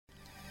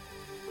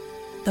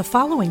The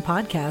following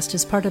podcast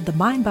is part of the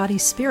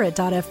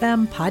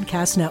MindBodySpirit.fm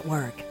podcast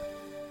network.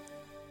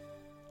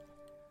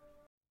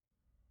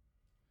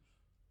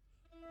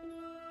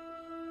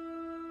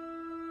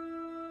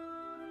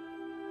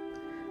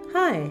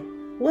 Hi,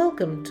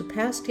 welcome to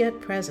Past Yet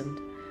Present.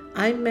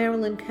 I'm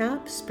Marilyn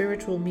Kapp,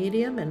 spiritual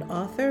medium and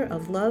author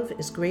of Love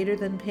is Greater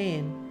Than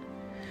Pain.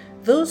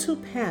 Those who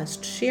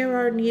passed share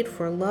our need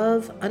for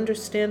love,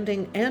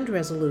 understanding, and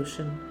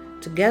resolution.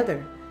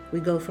 Together, we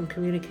go from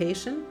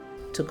communication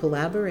to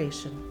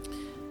collaboration.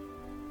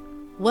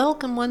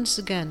 Welcome once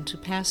again to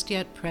Past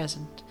Yet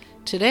Present.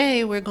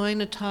 Today we're going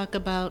to talk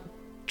about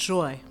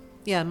joy.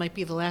 Yeah, it might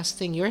be the last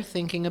thing you're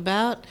thinking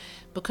about,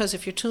 because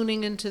if you're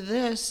tuning into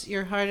this,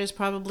 your heart is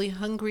probably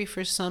hungry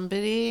for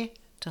somebody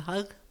to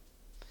hug.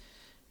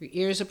 Your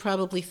ears are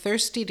probably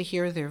thirsty to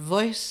hear their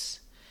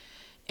voice.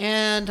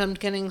 And I'm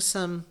getting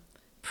some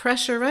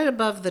pressure right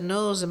above the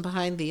nose and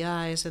behind the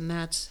eyes, and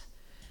that's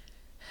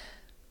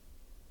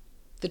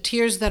the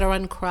tears that are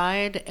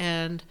uncried.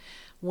 And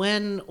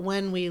when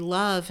we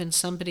love and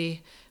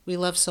somebody we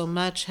love so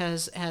much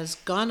has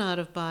gone out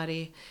of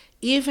body,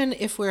 even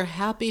if we're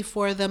happy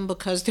for them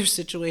because their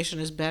situation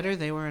is better,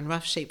 they were in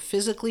rough shape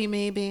physically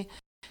maybe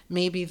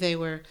they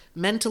were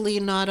mentally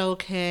not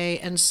okay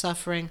and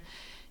suffering,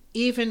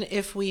 even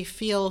if we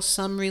feel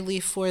some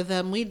relief for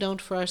them, we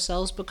don't for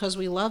ourselves because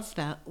we love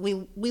that.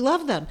 We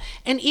love them.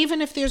 And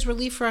even if there's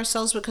relief for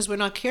ourselves because we're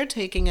not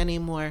caretaking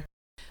anymore,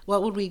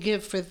 what would we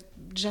give for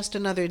just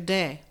another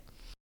day?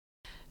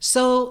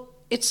 So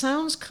it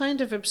sounds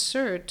kind of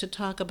absurd to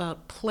talk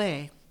about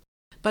play.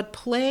 But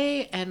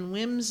play and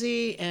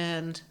whimsy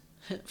and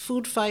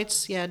food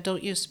fights, yeah,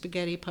 don't use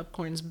spaghetti,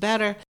 popcorn's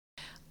better.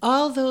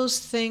 All those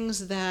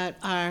things that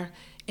are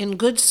in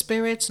good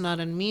spirits, not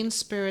in mean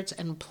spirits,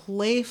 and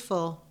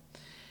playful,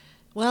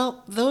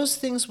 well, those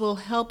things will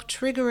help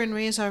trigger and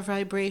raise our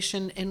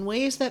vibration in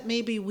ways that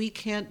maybe we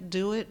can't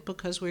do it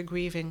because we're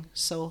grieving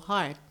so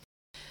hard.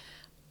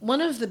 One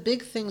of the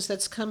big things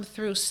that's come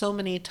through so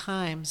many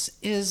times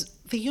is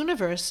the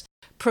universe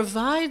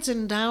provides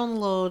and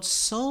downloads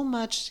so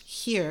much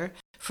here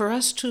for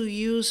us to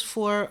use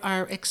for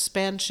our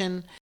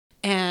expansion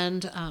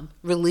and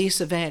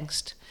release of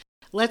angst.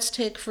 Let's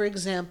take, for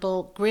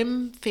example,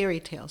 grim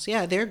fairy tales.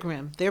 Yeah, they're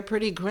grim. They're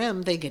pretty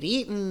grim. They get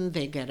eaten.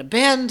 They get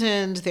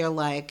abandoned. They're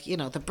like,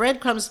 the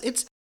breadcrumbs.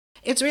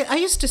 I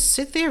used to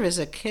sit there as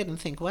a kid and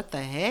think, what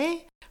the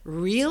hey?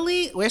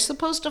 Really? We're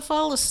supposed to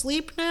fall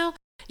asleep now?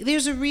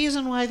 There's a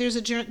reason why there's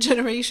a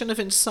generation of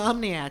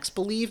insomniacs,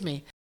 believe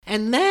me.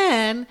 And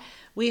then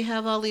we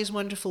have all these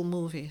wonderful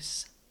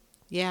movies.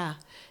 Yeah,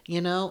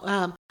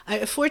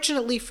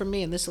 fortunately for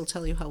me, and this will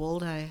tell you how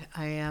old I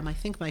am, I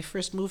think my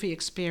first movie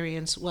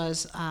experience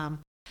was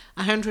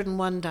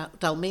 101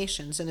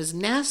 Dalmatians. And as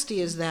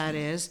nasty as that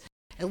is,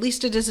 at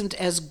least it isn't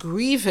as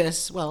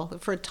grievous, well,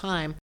 for a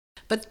time.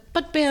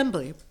 But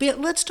Bambi,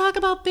 let's talk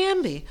about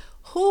Bambi.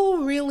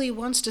 Who really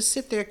wants to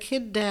sit their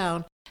kid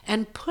down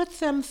and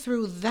put them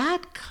through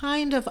that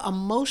kind of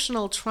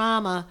emotional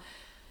trauma?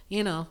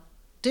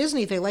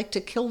 Disney, they like to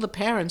kill the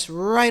parents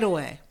right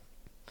away.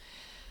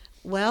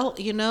 Well,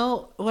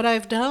 what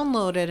I've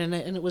downloaded, and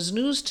it was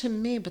news to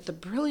me, but the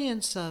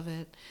brilliance of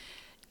it,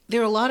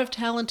 there are a lot of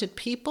talented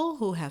people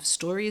who have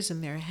stories in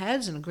their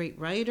heads and great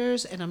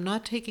writers, and I'm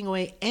not taking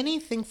away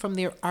anything from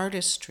their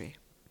artistry.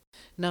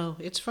 No,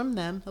 it's from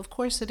them. Of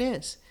course it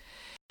is.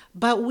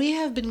 But we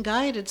have been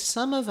guided,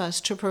 some of us,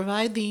 to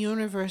provide the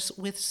universe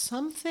with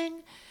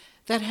something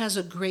that has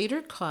a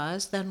greater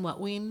cause than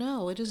what we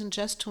know. It isn't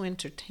just to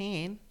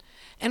entertain.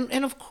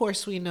 And of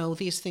course we know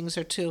these things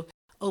are to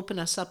open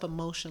us up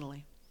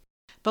emotionally.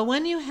 But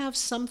when you have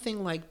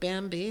something like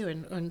Bambi or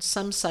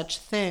some such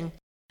thing,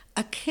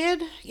 a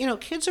kid,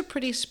 kids are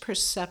pretty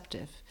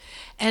perceptive.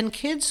 And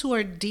kids who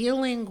are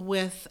dealing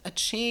with a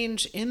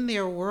change in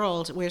their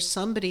world where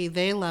somebody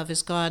they love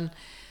has gone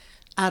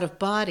out of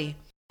body,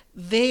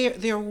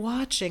 they're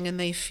watching and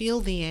they feel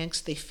the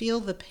angst, they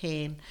feel the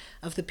pain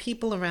of the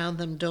people around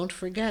them. Don't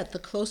forget, the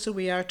closer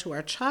we are to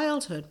our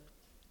childhood,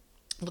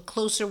 the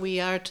closer we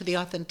are to the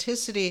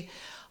authenticity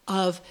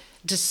of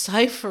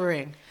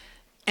deciphering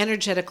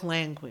energetic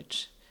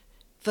language,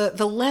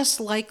 the less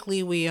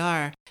likely we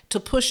are to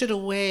push it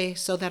away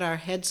so that our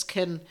heads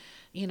can,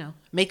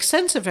 make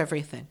sense of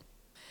everything.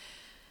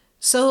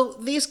 So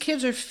these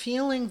kids are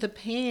feeling the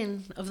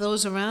pain of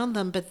those around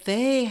them, but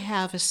they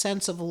have a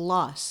sense of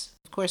loss.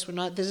 Of course,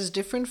 this is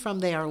different from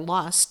they are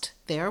lost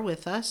there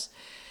with us,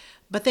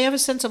 but they have a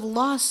sense of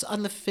loss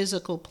on the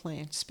physical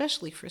plane,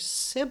 especially for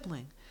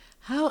sibling.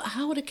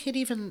 How would a kid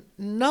even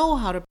know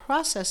how to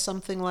process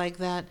something like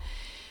that?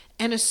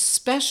 And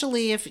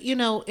especially if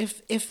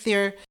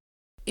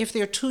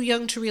they're too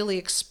young to really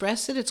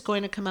express it, it's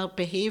going to come out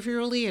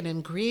behaviorally and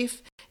in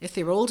grief. If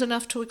they're old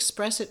enough to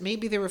express it,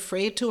 maybe they're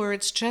afraid to, or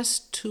it's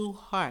just too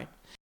hard.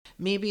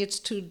 Maybe it's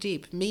too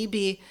deep.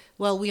 Maybe,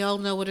 we all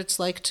know what it's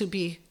like to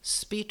be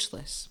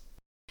speechless.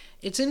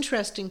 It's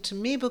interesting to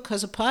me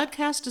because a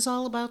podcast is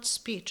all about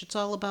speech. It's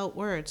all about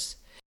words.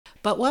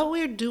 But what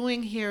we're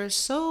doing here is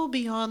so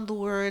beyond the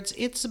words.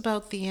 It's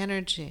about the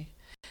energy.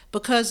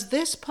 Because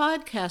this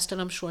podcast,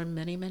 and I'm sure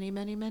many, many,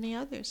 many, many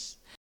others,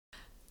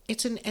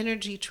 it's an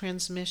energy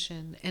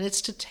transmission, and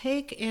it's to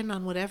take in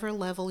on whatever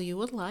level you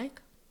would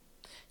like.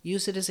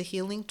 Use it as a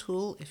healing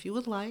tool if you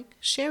would like.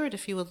 Share it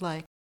if you would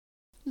like.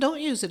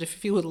 Don't use it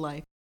if you would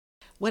like.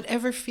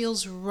 Whatever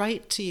feels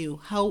right to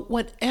you,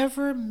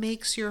 whatever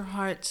makes your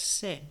heart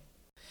sing.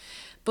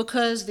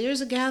 Because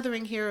there's a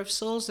gathering here of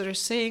souls that are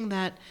saying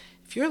that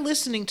if you're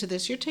listening to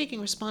this, you're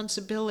taking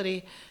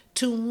responsibility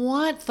to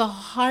want the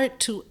heart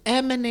to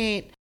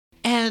emanate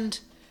and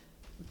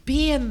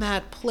be in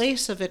that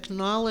place of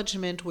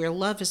acknowledgement where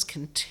love is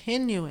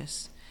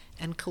continuous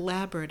and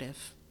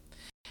collaborative.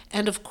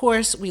 And of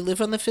course, we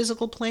live on the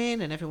physical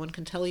plane and everyone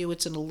can tell you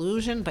it's an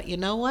illusion, but you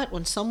know what?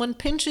 When someone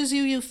pinches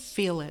you, you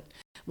feel it.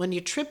 When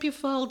you trip, you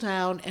fall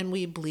down and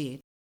we bleed.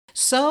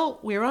 So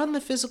we're on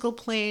the physical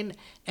plane,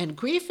 and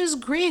grief is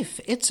grief.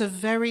 It's a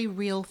very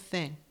real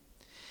thing.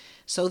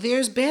 So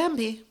there's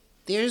Bambi.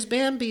 There's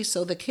Bambi,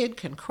 so the kid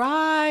can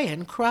cry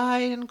and cry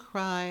and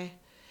cry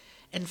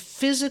and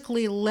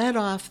physically let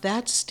off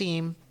that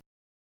steam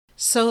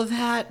so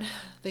that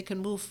they can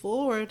move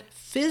forward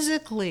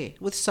physically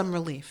with some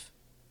relief.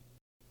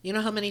 You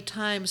know how many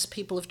times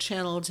people have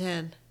channeled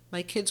in,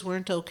 my kids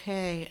weren't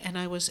okay, and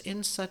I was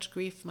in such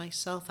grief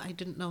myself, I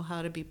didn't know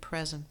how to be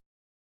present.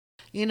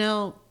 You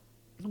know,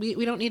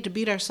 we don't need to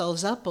beat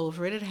ourselves up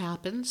over it. It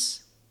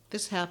happens.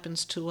 This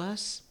happens to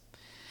us.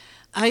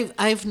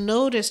 I've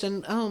noticed,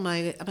 and oh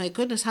my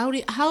goodness,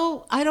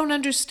 how I don't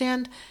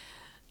understand.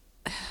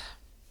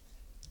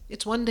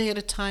 It's one day at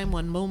a time,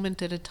 one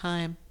moment at a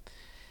time,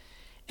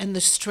 and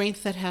the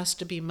strength that has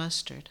to be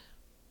mustered,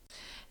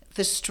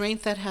 the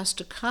strength that has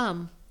to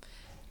come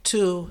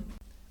to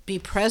be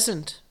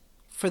present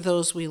for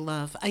those we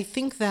love. I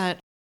think that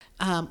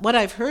what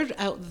I've heard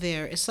out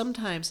there is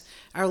sometimes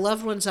our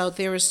loved ones out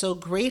there are so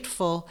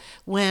grateful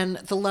when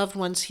the loved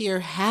ones here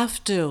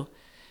have to,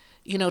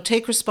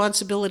 take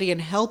responsibility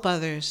and help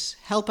others.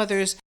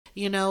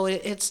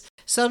 It's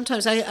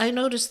sometimes I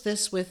noticed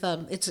this with,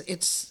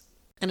 it's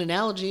an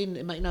analogy, and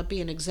it might not be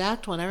an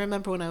exact one. I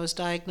remember when I was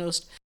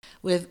diagnosed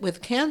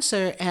with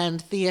cancer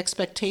and the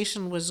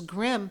expectation was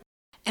grim,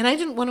 and I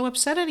didn't want to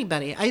upset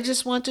anybody. I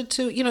just wanted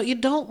to, you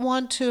don't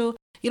want to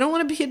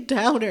be a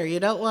downer. You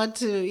don't want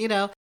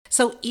to,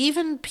 So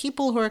even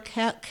people who are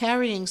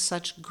carrying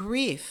such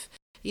grief,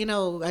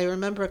 I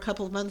remember a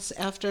couple of months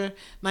after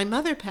my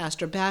mother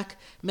passed, or back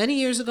many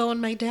years ago when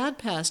my dad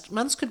passed,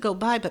 months could go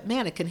by, but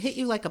man, it can hit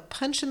you like a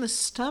punch in the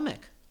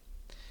stomach.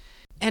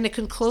 And it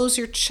can close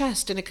your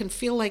chest, and it can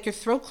feel like your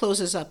throat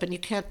closes up and you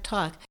can't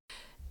talk.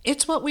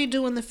 It's what we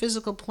do in the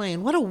physical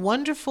plane. What a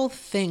wonderful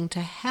thing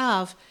to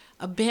have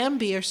a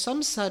Bambi or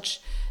some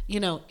such,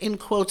 in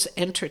quotes,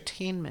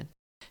 entertainment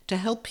to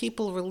help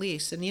people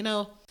release. And,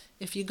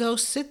 if you go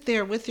sit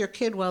there with your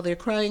kid while they're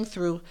crying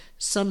through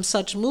some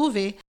such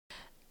movie,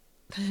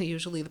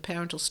 usually the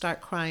parent will start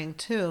crying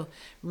too,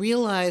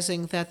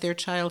 realizing that their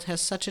child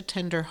has such a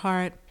tender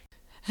heart,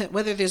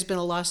 whether there's been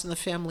a loss in the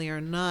family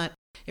or not.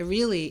 It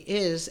really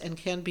is and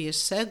can be a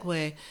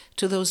segue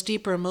to those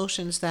deeper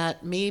emotions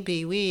that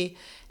maybe we,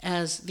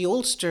 as the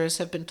oldsters,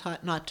 have been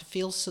taught not to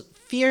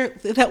fear,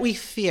 that we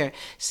fear.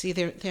 See,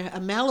 they're a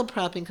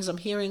malapropping because I'm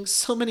hearing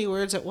so many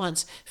words at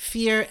once.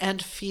 Fear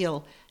and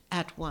feel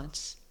at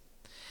once.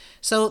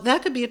 So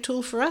that could be a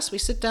tool for us. We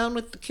sit down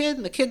with the kid,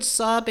 and the kid's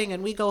sobbing,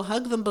 and we go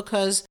hug them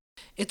because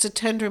it's a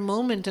tender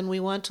moment, and we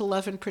want to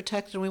love and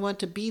protect, and we want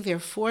to be there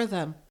for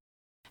them.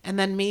 And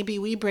then maybe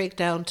we break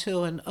down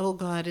too, and oh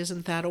God,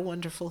 isn't that a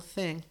wonderful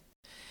thing?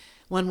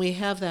 When we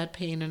have that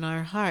pain in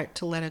our heart,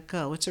 to let it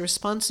go. It's a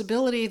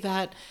responsibility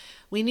that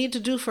we need to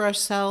do for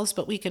ourselves,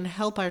 but we can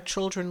help our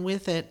children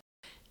with it,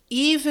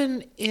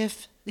 even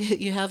if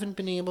you haven't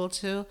been able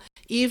to,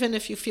 even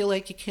if you feel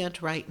like you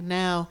can't right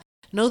now.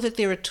 Know that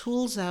there are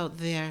tools out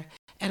there,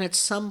 and at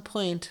some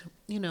point,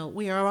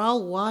 we are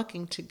all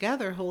walking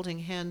together, holding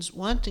hands,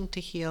 wanting to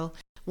heal,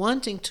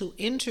 wanting to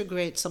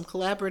integrate some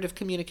collaborative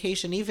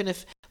communication, even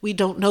if we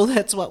don't know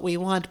that's what we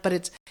want, but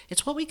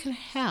it's what we can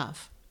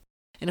have.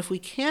 And if we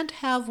can't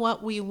have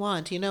what we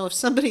want,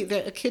 if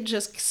a kid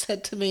just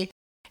said to me,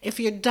 if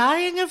you're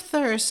dying of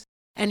thirst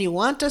and you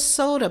want a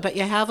soda, but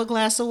you have a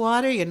glass of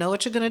water, you know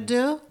what you're going to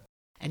do?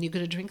 And you're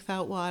going to drink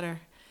that water.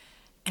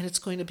 And it's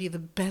going to be the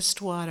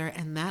best water,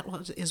 and that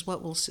is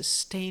what will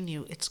sustain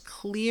you. It's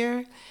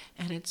clear,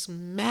 and it's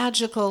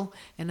magical,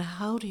 and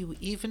how do you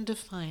even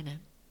define it?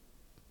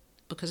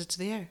 Because it's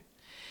there.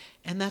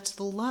 And that's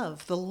the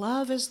love. The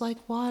love is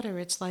like water.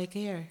 It's like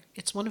air.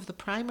 It's one of the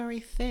primary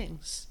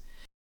things.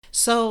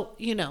 So,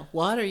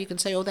 water, you can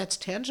say, oh, that's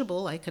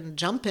tangible. I can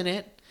jump in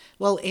it.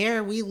 Well,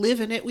 air, we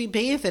live in it. We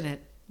bathe in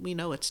it. We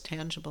know it's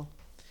tangible.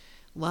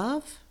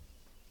 Love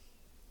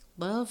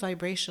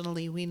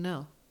vibrationally, we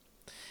know.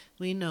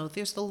 We know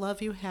there's the love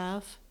you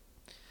have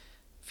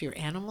for your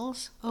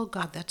animals. Oh,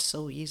 God, that's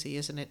so easy,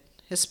 isn't it?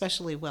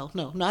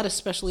 Not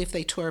especially if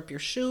they tore up your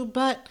shoe,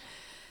 but,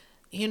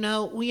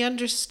 we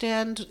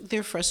understand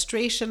their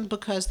frustration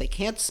because they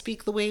can't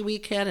speak the way we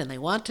can and they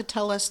want to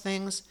tell us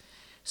things.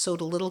 So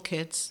do little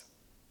kids.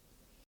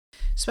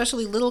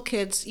 Especially little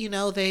kids,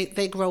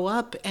 they grow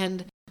up,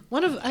 and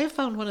I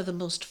found one of the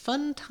most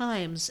fun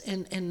times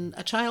in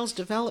a child's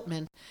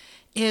development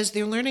is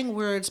they're learning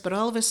words, but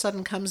all of a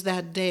sudden comes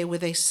that day where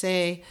they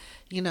say,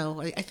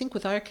 I think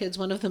with our kids,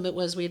 one of them it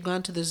was we had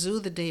gone to the zoo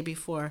the day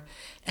before,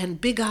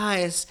 and big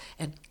eyes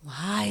and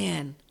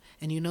lion,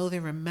 and they're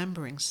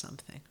remembering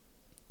something.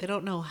 They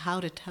don't know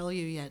how to tell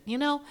you yet.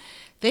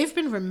 They've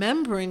been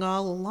remembering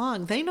all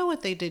along. They know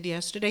what they did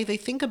yesterday. They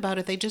think about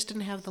it. They just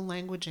didn't have the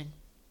languaging.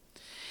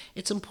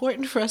 It's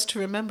important for us to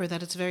remember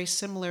that it's very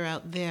similar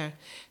out there.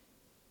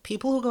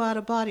 People who go out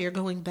of body are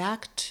going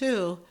back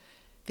to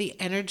the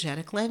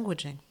energetic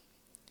languaging.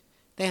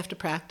 They have to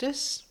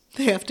practice.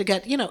 They have to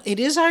get, it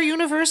is our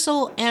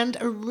universal and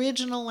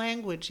original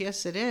language.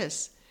 Yes, it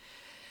is.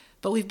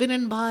 But we've been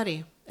in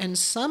body. And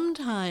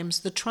sometimes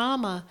the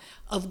trauma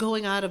of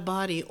going out of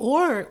body,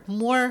 or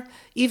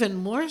even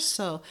more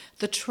so,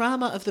 the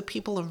trauma of the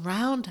people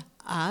around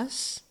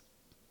us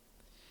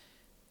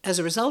as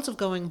a result of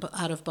going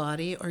out of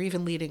body, or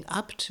even leading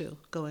up to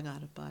going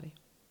out of body,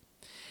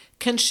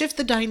 can shift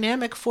the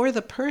dynamic for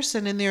the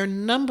person. And their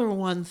number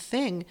one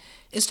thing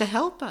is to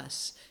help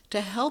us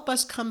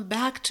come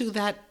back to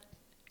that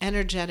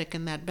energetic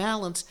and that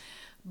balance,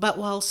 but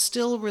while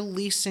still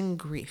releasing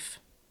grief,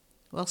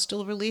 while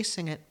still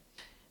releasing it.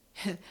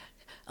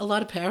 A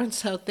lot of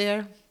parents out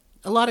there,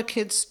 a lot of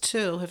kids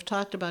too, have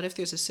talked about if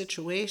there's a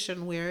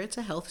situation where it's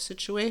a health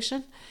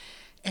situation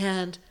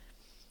and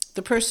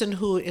the person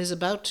who is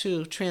about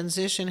to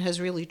transition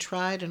has really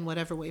tried in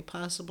whatever way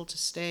possible to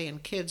stay,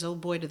 and kids, oh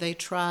boy, do they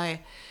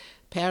try.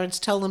 Parents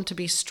tell them to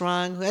be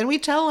strong, and we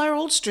tell our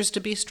oldsters to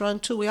be strong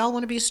too. We all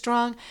want to be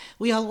strong.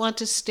 We all want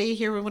to stay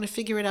here. We want to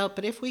figure it out.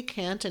 But if we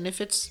can't, and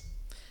if it's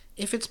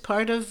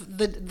part of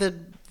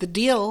the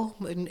deal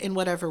in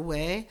whatever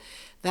way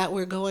that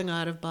we're going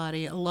out of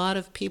body, a lot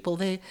of people,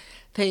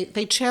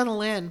 they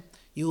channel in,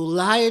 you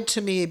lied to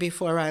me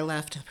before I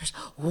left.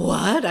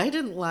 What? I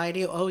didn't lie to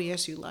you. Oh,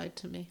 yes, you lied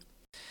to me.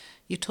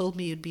 You told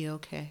me you'd be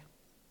okay.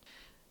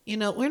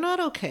 We're not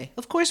okay.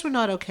 Of course we're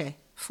not okay.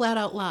 Flat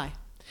out lie.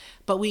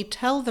 But we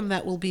tell them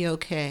that we'll be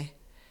okay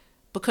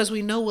because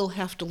we know we'll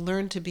have to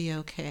learn to be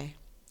okay.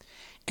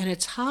 And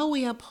it's how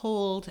we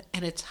uphold,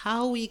 and it's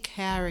how we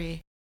carry,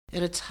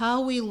 and it's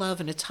how we love,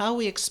 and it's how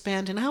we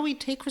expand, and how we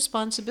take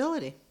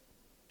responsibility.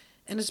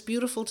 And it's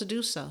beautiful to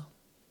do so.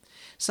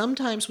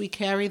 Sometimes we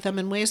carry them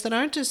in ways that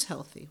aren't as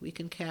healthy. We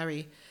can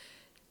carry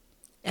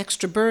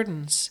extra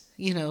burdens,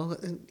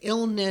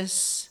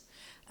 illness,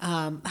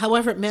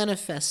 however it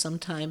manifests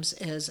sometimes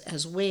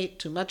as weight,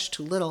 too much,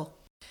 too little.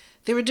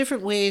 There are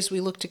different ways we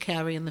look to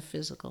carry in the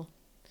physical.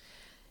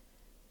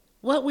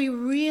 What we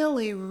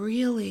really,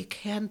 really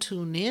can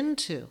tune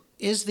into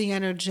is the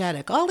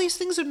energetic. All these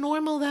things are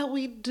normal that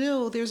we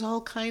do. There's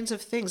all kinds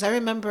of things. I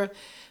remember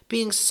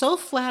being so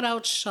flat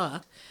out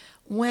shocked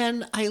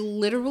when I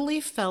literally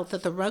felt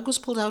that the rug was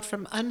pulled out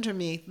from under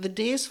me. The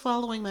days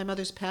following my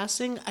mother's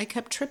passing, I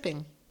kept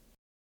tripping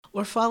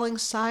or falling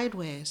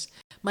sideways.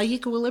 My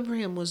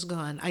equilibrium was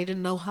gone. I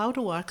didn't know how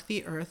to walk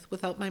the earth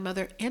without my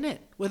mother in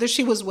it, whether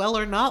she was well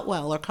or not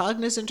well, or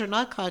cognizant or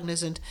not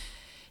cognizant.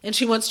 And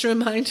she wants to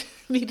remind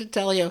me to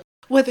tell you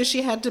whether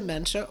she had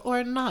dementia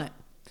or not,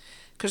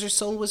 because her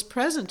soul was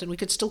present and we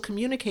could still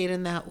communicate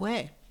in that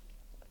way.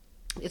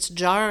 It's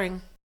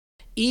jarring.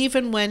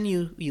 Even when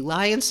you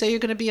lie and say you're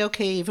going to be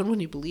okay, even when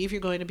you believe you're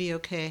going to be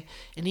okay,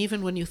 and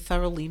even when you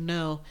thoroughly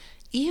know,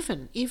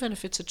 even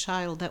if it's a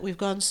child, that we've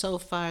gone so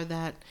far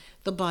that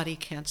the body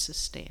can't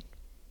sustain.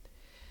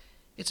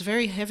 It's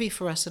very heavy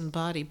for us in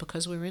body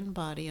because we're in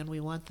body and we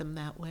want them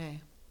that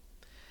way.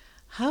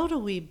 How do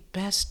we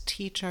best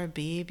teach our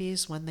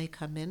babies when they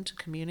come in to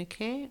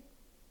communicate?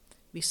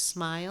 We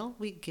smile,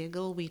 we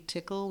giggle, we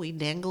tickle, we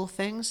dangle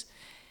things.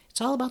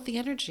 It's all about the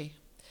energy.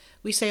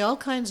 We say all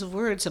kinds of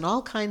words and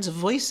all kinds of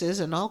voices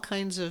and all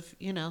kinds of,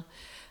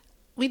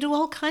 we do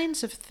all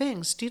kinds of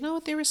things. Do you know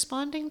what they're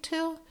responding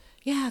to?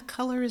 Yeah,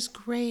 color is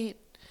great.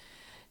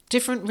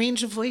 Different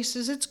range of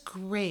voices, it's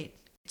great.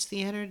 It's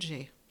the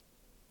energy.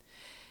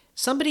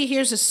 Somebody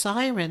hears a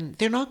siren,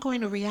 they're not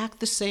going to react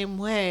the same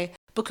way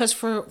because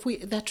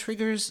that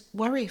triggers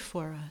worry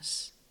for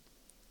us.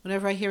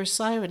 Whenever I hear a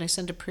siren, I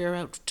send a prayer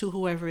out to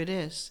whoever it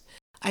is.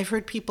 I've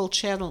heard people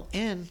channel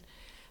in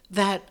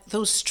that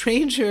those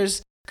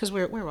strangers, because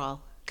we're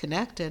all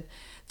connected,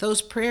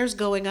 those prayers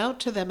going out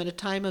to them in a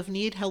time of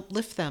need help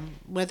lift them,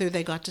 whether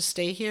they got to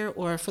stay here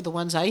or for the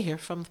ones I hear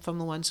from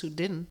the ones who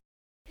didn't.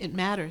 It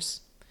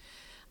matters.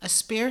 A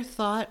spare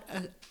thought,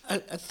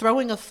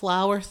 throwing a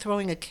flower,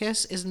 throwing a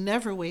kiss is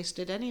never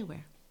wasted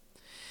anywhere.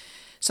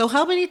 So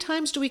how many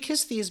times do we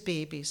kiss these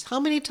babies? How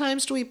many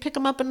times do we pick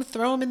them up and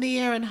throw them in the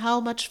air, and how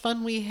much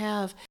fun we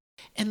have?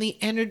 And the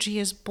energy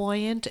is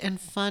buoyant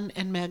and fun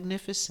and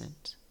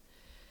magnificent.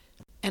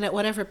 And at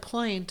whatever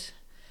point,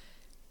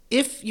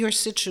 if your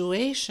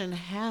situation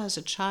has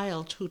a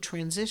child who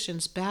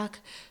transitions back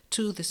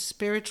to the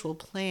spiritual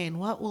plane,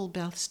 what will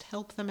best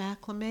help them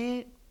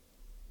acclimate?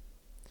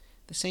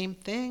 The same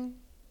thing.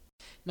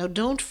 Now,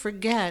 don't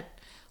forget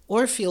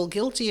or feel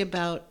guilty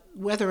about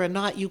whether or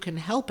not you can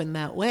help in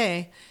that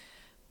way.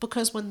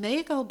 Because when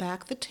they go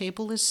back, the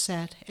table is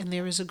set and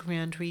there is a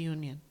grand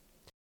reunion.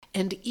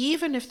 And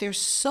even if they're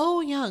so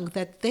young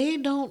that they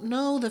don't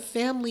know the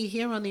family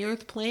here on the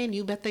earth plane,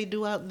 you bet they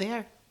do out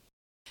there.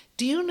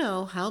 Do you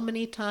know how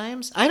many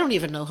times? I don't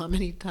even know how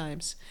many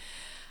times.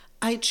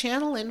 I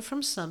channel in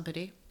from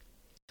somebody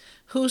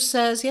who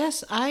says,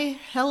 yes, I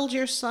held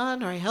your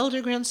son or I held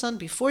your grandson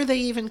before they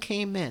even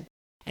came in.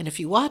 And if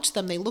you watch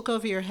them, they look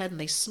over your head and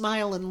they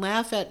smile and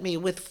laugh at me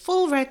with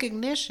full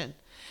recognition.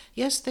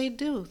 Yes, they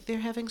do. They're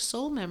having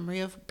soul memory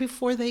of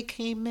before they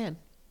came in.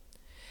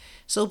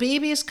 So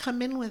babies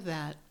come in with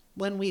that.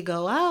 When we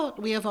go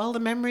out, we have all the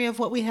memory of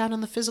what we had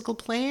on the physical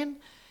plane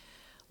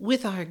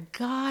with our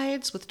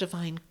guides, with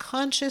divine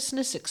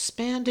consciousness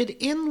expanded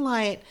in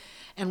light,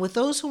 and with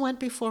those who went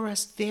before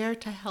us there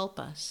to help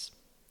us.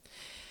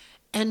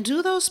 And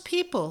do those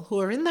people who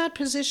are in that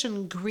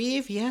position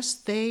grieve? Yes,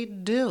 they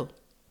do.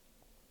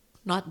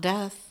 Not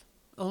death.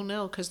 Oh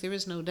no, because there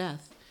is no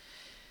death.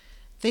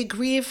 They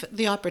grieve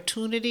the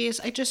opportunities.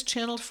 I just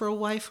channeled for a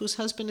wife whose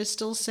husband is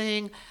still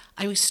saying,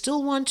 I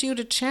still want you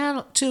to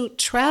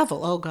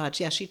travel. Oh God,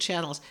 yeah, she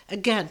channels.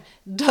 Again,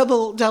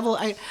 double.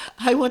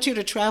 I want you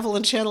to travel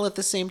and channel at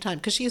the same time,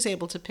 because she is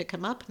able to pick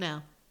him up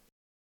now.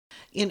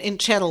 In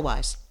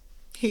channel-wise.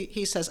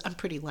 He says, I'm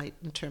pretty light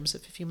in terms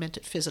of if you meant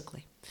it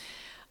physically.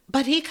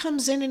 But he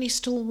comes in and he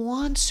still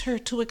wants her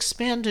to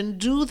expand and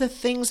do the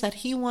things that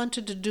he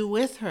wanted to do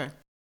with her.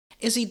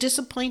 Is he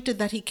disappointed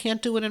that he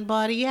can't do it in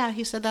body? Yeah,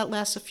 he said that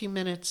lasts a few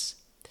minutes.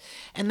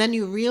 And then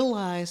you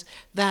realize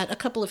that a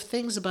couple of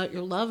things about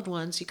your loved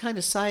ones, you kind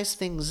of size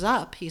things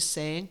up, he's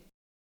saying,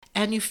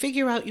 and you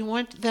figure out you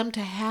want them to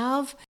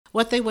have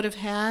what they would have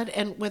had,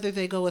 and whether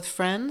they go with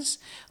friends,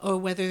 or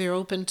whether they're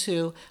open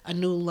to a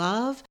new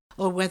love,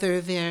 or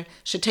whether they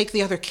should take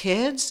the other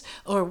kids,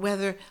 or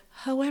whether,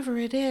 however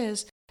it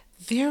is,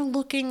 they're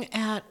looking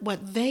at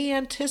what they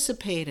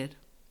anticipated.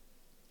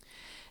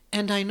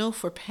 And I know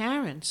for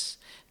parents,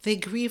 they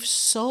grieve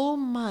so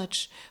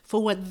much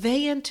for what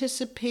they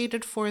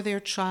anticipated for their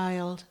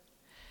child,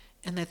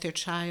 and that their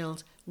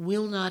child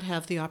will not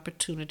have the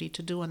opportunity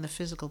to do on the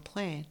physical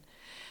plane.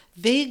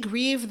 They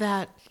grieve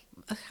that.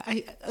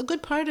 A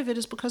good part of it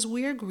is because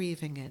we're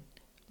grieving it.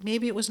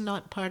 Maybe it was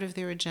not part of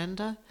their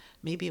agenda.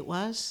 Maybe it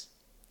was.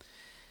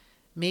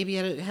 Maybe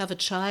you have a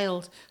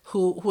child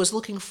who is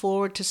looking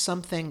forward to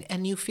something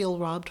and you feel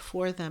robbed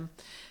for them.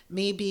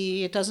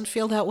 Maybe it doesn't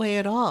feel that way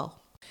at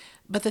all.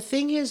 But the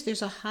thing is,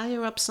 there's a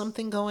higher up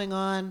something going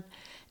on,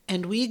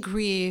 and we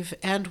grieve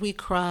and we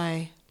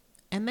cry.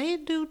 And they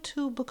do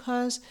too,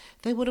 because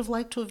they would have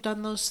liked to have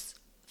done those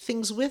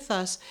things with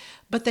us.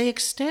 But they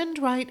extend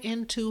right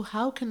into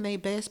how can they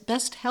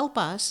best help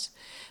us,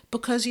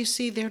 because you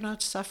see, they're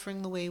not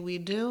suffering the way we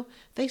do.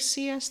 They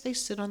see us, they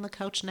sit on the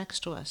couch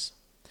next to us.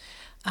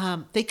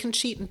 They can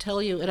cheat and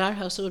tell you, at our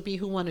house it would be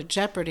who won at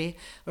Jeopardy,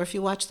 or if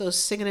you watch those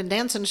singing and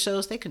dancing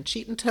shows, they can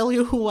cheat and tell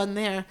you who won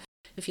there.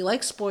 If you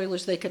like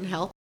spoilers, they can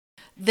help.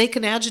 They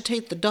can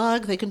agitate the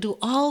dog. They can do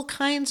all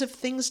kinds of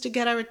things to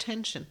get our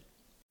attention.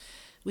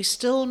 We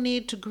still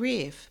need to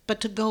grieve, but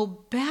to go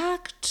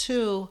back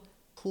to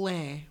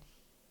play.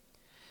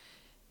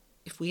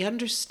 If we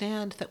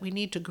understand that we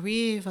need to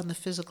grieve on the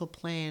physical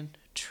plane,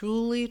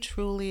 truly,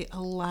 truly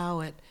allow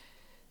it,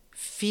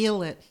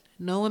 feel it,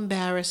 no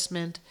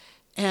embarrassment.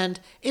 And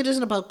it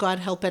isn't about God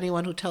help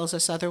anyone who tells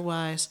us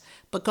otherwise,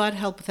 but God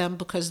help them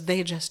because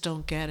they just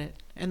don't get it.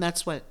 And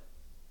that's what,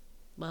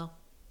 well,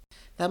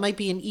 that might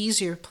be an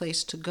easier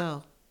place to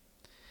go.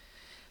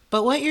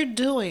 But what you're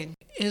doing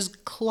is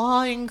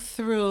clawing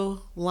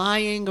through,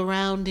 lying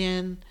around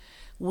in,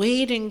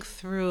 wading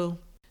through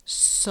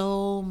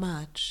so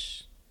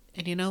much.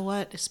 And you know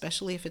what?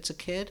 Especially if it's a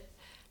kid,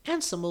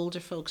 and some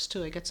older folks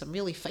too. I got some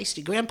really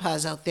feisty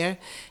grandpas out there.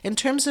 In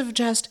terms of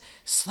just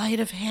sleight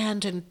of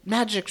hand and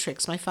magic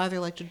tricks. My father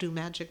liked to do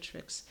magic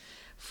tricks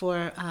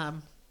for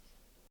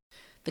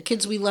the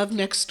kids we love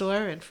next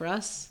door, and for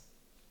us,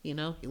 you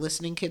know, you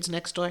listening kids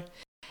next door.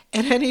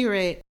 At any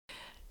rate,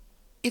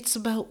 it's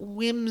about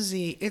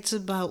whimsy. It's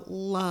about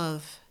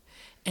love.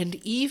 And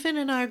even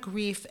in our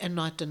grief, and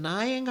not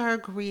denying our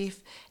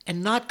grief,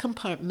 and not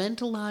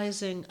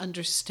compartmentalizing,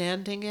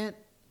 understanding it,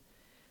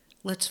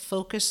 let's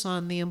focus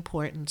on the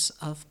importance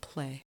of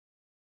play.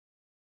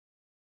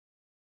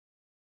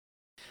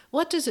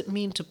 What does it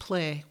mean to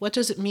play? What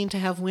does it mean to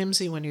have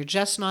whimsy when you're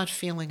just not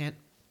feeling it?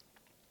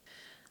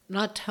 I'm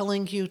not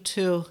telling you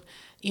to,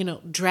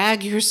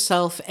 drag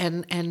yourself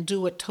and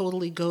do what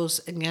totally goes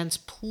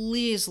against.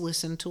 Please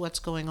listen to what's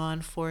going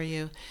on for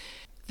you.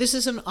 This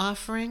is an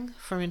offering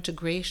for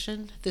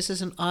integration. This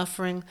is an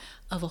offering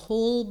of a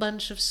whole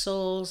bunch of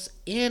souls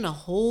in a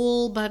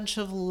whole bunch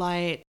of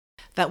light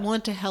that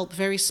want to help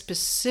very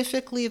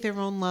specifically their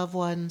own loved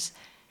ones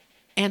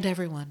and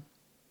everyone.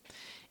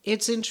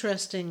 It's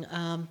interesting.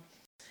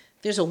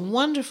 There's a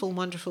wonderful,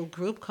 wonderful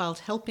group called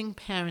Helping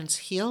Parents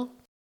Heal.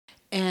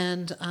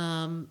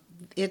 And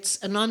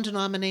it's a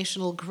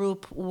non-denominational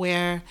group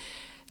where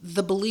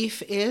the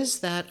belief is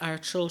that our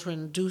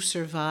children do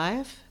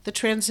survive the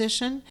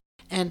transition,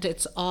 and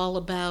it's all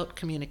about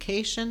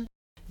communication.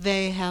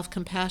 They have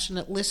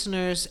compassionate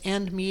listeners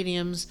and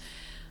mediums.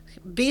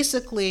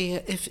 Basically,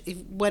 if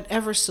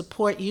whatever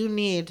support you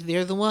need,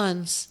 they're the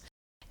ones.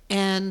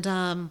 And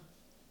two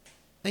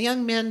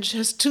young men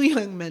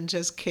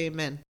just came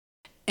in.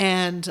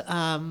 And,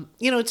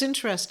 it's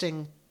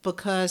interesting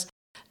because,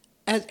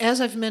 as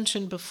I've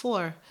mentioned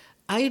before,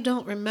 I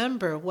don't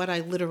remember what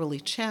I literally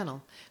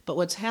channel. But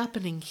what's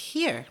happening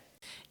here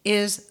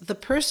is the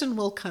person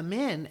will come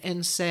in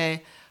and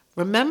say,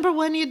 remember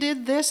when you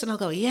did this? And I'll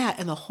go, yeah.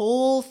 And the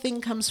whole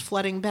thing comes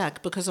flooding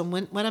back because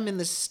when I'm in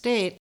this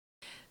state,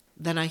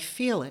 then I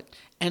feel it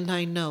and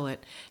I know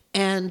it.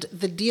 And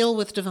the deal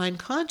with divine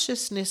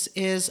consciousness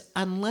is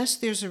unless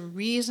there's a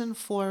reason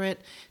for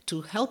it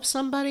to help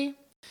somebody,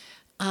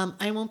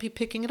 I won't be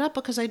picking it up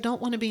because I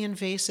don't want to be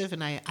invasive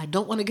and I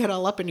don't want to get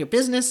all up in your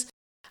business.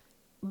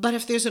 But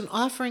if there's an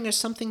offering or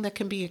something that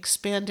can be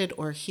expanded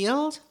or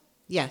healed,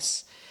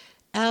 yes,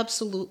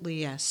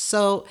 absolutely yes.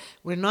 So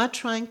we're not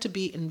trying to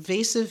be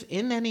invasive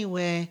in any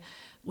way.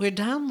 We're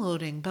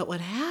downloading. But what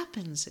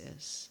happens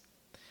is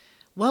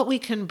what we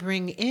can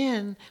bring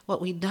in,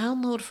 what we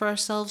download for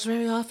ourselves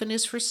very often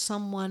is for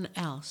someone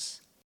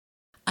else.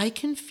 I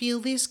can feel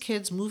these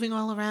kids moving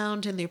all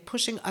around and they're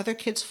pushing other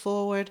kids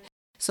forward.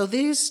 So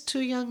these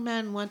two young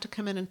men want to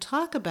come in and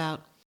talk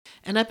about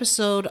an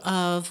episode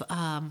of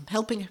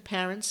Helping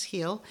Parents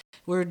Heal.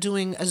 We're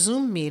doing a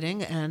Zoom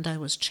meeting and I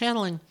was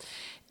channeling.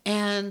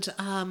 And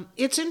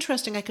it's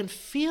interesting. I can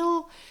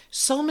feel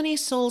so many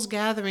souls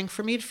gathering.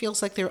 For me, it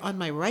feels like they're on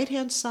my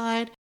right-hand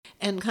side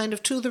and kind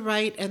of to the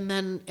right and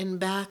then in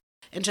back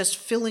and just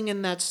filling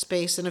in that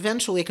space. And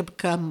eventually it could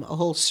become a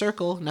whole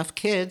circle, enough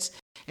kids.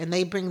 And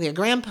they bring their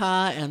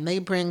grandpa and they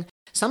bring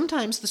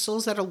sometimes the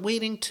souls that are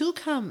waiting to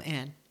come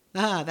in.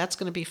 That's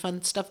going to be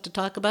fun stuff to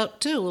talk about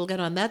too. We'll get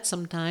on that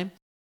sometime.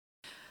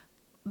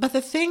 But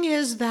the thing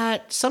is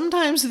that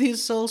sometimes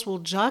these souls will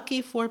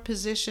jockey for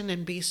position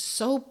and be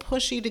so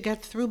pushy to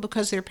get through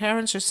because their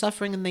parents are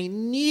suffering and they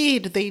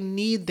need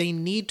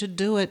to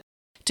do it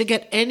to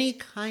get any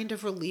kind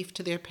of relief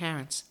to their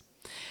parents.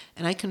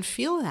 And I can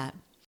feel that.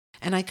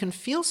 And I can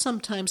feel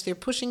sometimes they're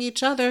pushing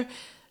each other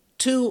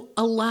to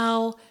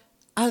allow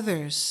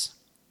others.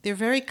 They're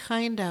very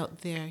kind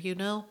out there,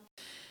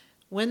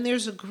 When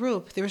there's a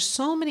group, there's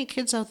so many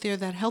kids out there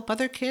that help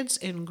other kids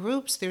in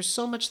groups. There's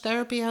so much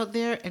therapy out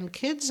there, and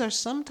kids are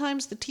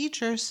sometimes the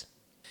teachers.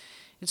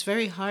 It's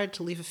very hard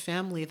to leave a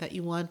family that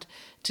you want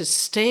to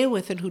stay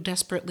with and who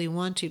desperately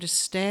want you to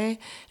stay.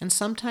 And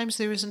sometimes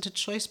there isn't a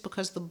choice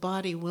because the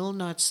body will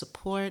not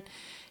support,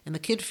 and the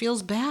kid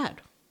feels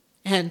bad.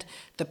 And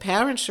the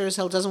parent sure as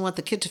hell doesn't want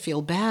the kid to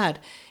feel bad.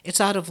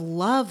 It's out of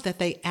love that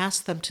they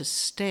ask them to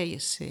stay, you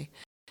see.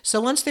 So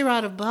once they're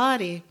out of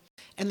body,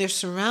 and they're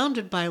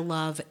surrounded by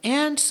love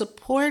and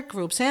support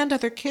groups and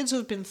other kids who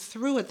have been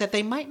through it that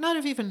they might not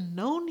have even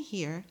known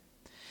here,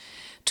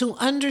 to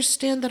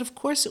understand that, of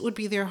course, it would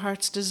be their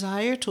heart's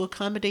desire to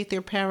accommodate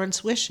their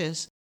parents'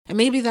 wishes. And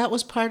maybe that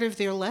was part of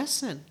their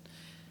lesson,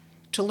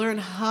 to learn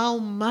how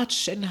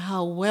much and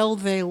how well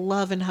they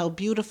love and how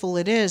beautiful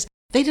it is.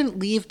 They didn't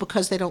leave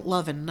because they don't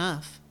love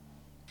enough.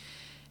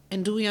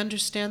 And do we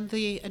understand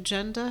the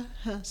agenda?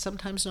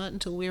 Sometimes not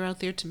until we're out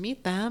there to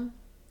meet them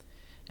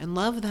and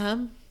love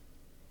them.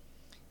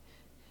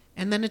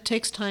 And then it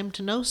takes time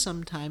to know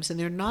sometimes, and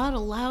they're not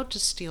allowed to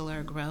steal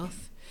our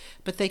growth,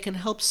 but they can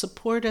help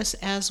support us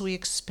as we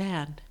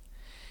expand.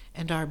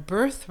 And our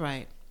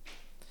birthright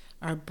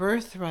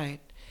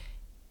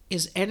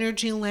is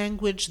energy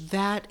language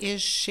that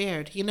is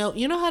shared. You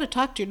know how to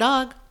talk to your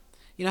dog.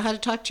 You know how to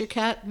talk to your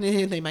cat.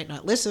 They might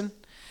not listen.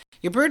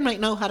 Your bird might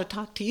know how to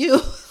talk to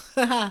you.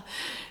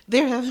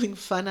 They're having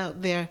fun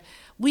out there.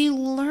 We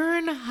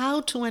learn how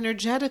to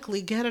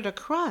energetically get it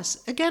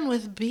across. Again,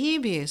 with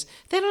babies,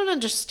 they don't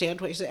understand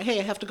what you say. Hey,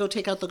 I have to go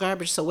take out the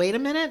garbage, so wait a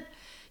minute.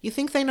 You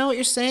think they know what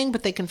you're saying,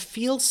 but they can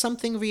feel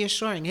something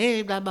reassuring.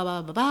 Hey, blah, blah,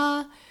 blah, blah,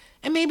 blah.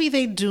 And maybe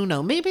they do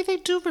know. Maybe they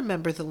do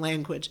remember the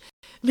language.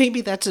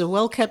 Maybe that's a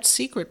well-kept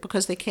secret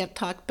because they can't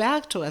talk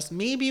back to us.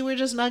 Maybe we're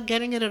just not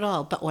getting it at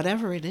all. But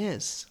whatever it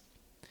is,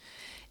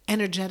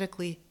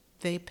 energetically,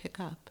 they pick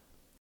up.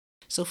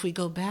 So if we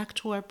go back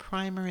to our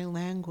primary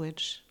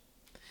language,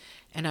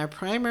 and our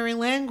primary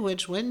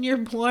language, when you're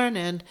born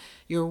and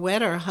you're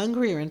wet or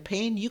hungry or in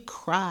pain, you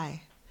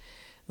cry.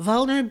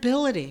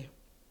 Vulnerability,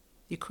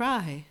 you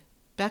cry.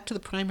 Back to the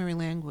primary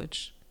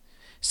language.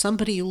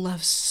 Somebody you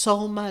love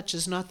so much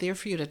is not there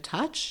for you to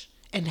touch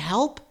and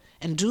help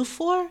and do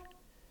for,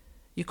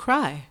 you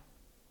cry.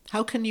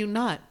 How can you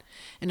not?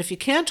 And if you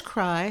can't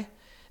cry,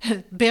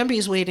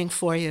 Bambi's waiting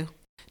for you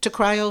to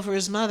cry over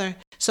his mother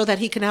so that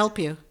he can help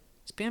you.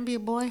 Is Bambi a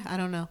boy? I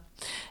don't know.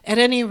 At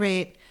any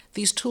rate,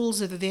 these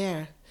tools are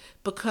there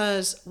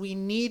because we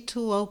need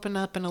to open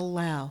up and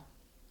allow.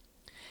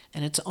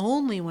 And it's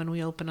only when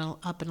we open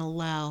up and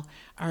allow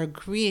our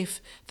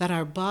grief that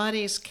our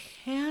bodies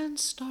can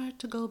start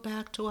to go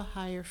back to a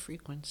higher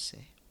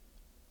frequency.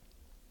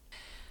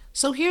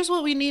 So here's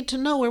what we need to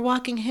know. We're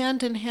walking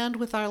hand in hand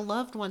with our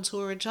loved ones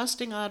who are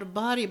adjusting out of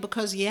body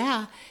because,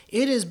 yeah,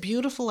 it is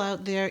beautiful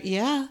out there.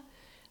 Yeah,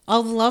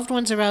 All the loved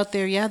ones are out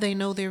there, yeah, they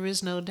know there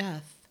is no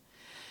death.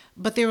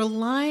 But they're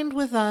aligned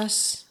with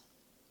us,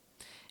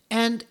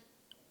 and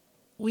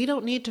we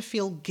don't need to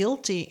feel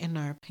guilty in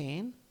our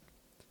pain.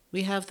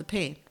 We have the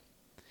pain.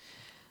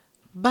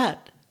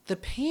 But the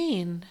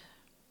pain,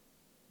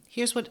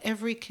 here's what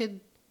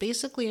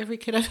basically every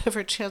kid I've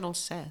ever channeled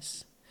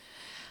says.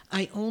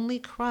 I only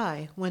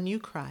cry when you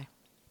cry.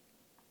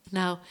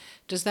 Now,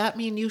 does that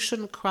mean you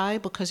shouldn't cry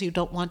because you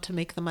don't want to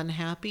make them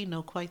unhappy?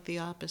 No, quite the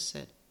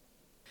opposite.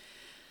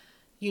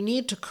 You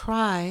need to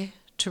cry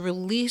to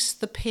release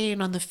the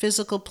pain on the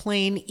physical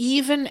plane,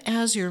 even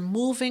as you're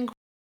moving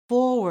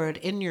forward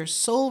in your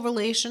soul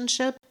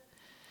relationship.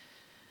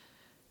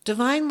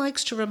 Divine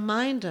likes to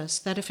remind us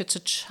that if it's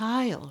a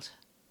child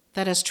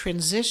that has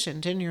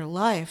transitioned in your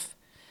life,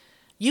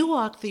 you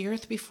walked the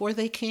earth before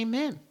they came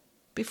in,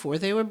 before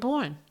they were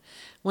born.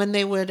 When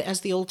they would, as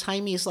the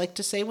old-timies like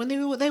to say, when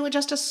they were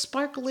just a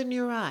sparkle in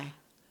your eye.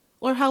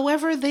 Or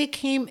however they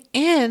came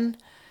in,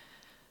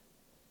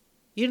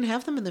 you didn't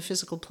have them in the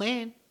physical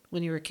plane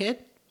when you were a kid.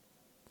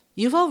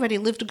 You've already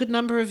lived a good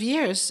number of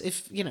years.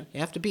 If, you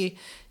have to be,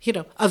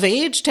 of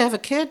age to have a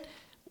kid,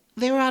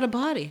 they were out of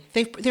body.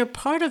 They're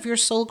part of your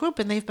soul group,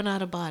 and they've been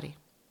out of body.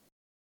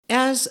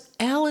 As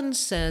Alan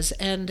says,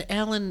 and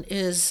Alan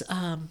is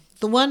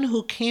the one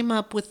who came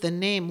up with the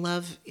name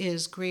Love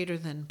is Greater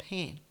Than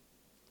Pain.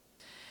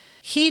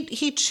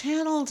 He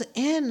channeled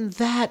in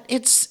that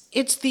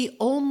it's the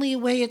only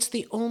way, it's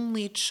the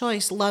only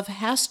choice. Love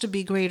has to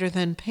be greater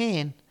than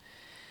pain.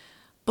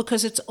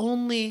 Because it's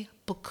only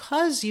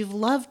because you've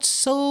loved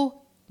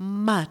so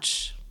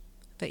much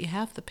that you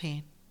have the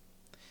pain.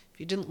 If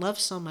you didn't love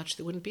so much,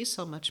 there wouldn't be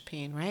so much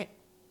pain, right?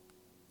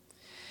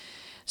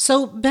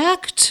 So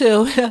back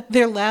to,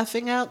 they're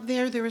laughing out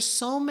there. There are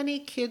so many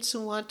kids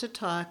who want to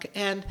talk,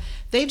 and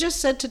they just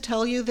said to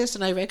tell you this,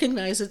 and I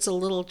recognize it's a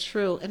little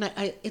true, and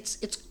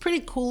it's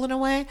pretty cool in a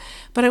way,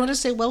 but I want to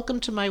say welcome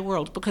to my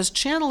world, because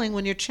channeling,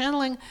 when you're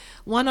channeling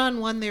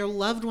one-on-one, their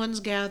loved ones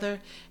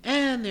gather,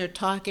 and they're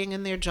talking,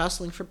 and they're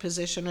jostling for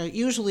position, or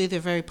usually they're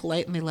very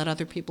polite, and they let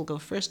other people go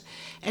first,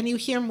 and you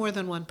hear more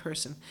than one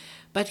person.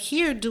 But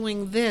here,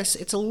 doing this,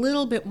 it's a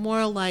little bit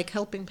more like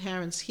Helping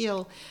Parents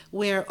Heal,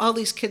 where all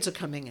these kids are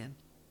coming in.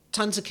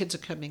 Tons of kids are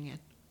coming in.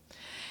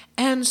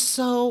 And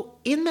so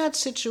in that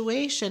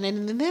situation,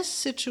 and in this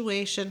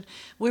situation,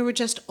 where we're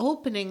just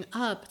opening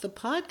up the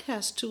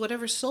podcast to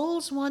whatever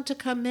souls want to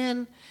come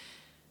in,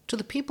 to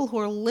the people who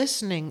are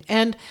listening,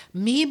 and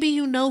maybe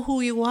you know who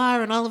you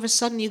are, and all of a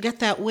sudden you get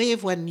that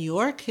wave when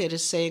your kid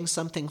is saying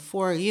something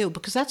for you,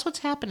 because that's what's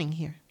happening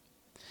here.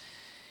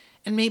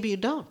 And maybe you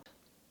don't.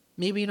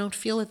 Maybe you don't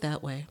feel it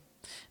that way.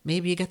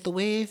 Maybe you get the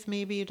wave,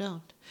 maybe you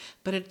don't.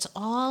 But it's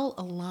all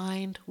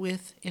aligned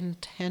with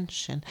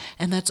intention.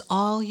 And that's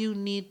all you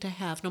need to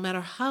have. No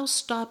matter how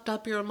stopped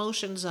up your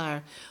emotions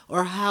are,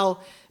 or how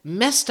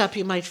messed up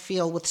you might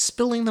feel with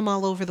spilling them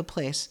all over the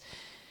place,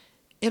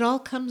 it all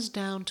comes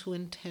down to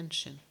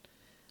intention.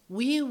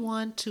 We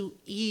want to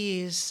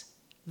ease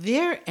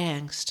their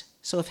angst.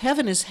 So if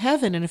heaven is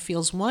heaven and it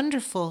feels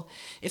wonderful,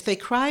 if they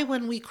cry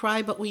when we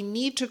cry, but we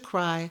need to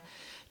cry,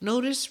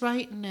 notice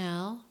right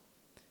now,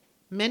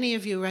 many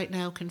of you right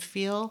now can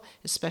feel,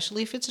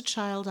 especially if it's a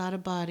child out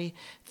of body,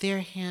 their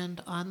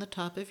hand on the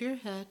top of your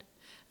head,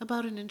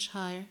 about an inch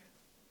higher.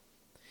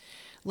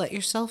 Let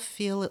yourself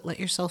feel it. Let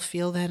yourself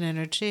feel that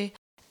energy.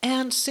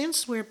 And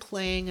since we're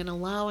playing and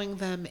allowing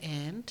them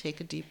in, take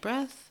a deep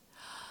breath.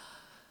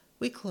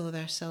 We clothe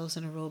ourselves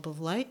in a robe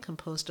of light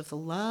composed of the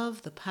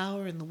love, the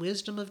power, and the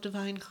wisdom of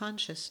divine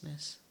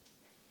consciousness.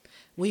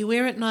 We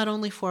wear it not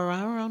only for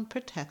our own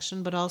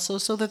protection, but also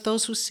so that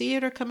those who see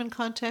it or come in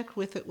contact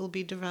with it will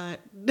be drawn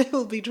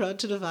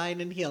to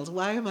divine and healed.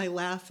 Why am I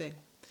laughing?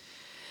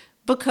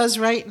 Because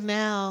right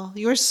now,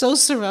 you're so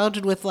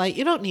surrounded with light,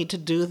 you don't need to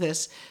do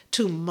this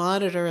to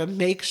monitor and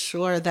make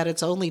sure that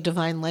it's only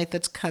divine light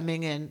that's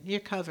coming in. You're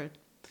covered.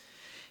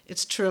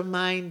 It's to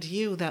remind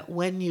you that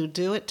when you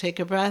do it, take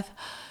a breath,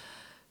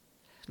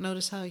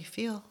 notice how you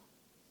feel.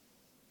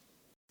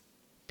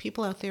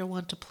 People out there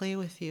want to play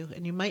with you,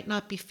 and you might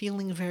not be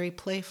feeling very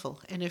playful.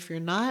 And if you're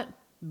not,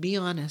 be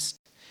honest.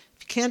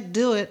 If you can't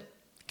do it,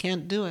 you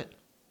can't do it.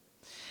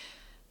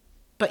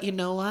 But you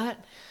know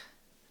what?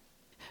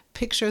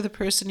 Picture the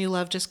person you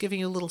love just giving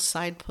you a little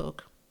side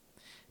poke.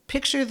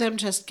 Picture them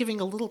just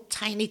giving a little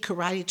tiny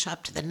karate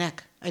chop to the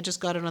neck. I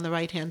just got it on the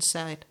right-hand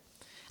side.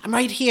 I'm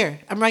right here.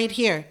 I'm right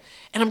here.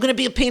 And I'm going to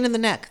be a pain in the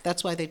neck.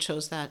 That's why they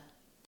chose that.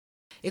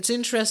 It's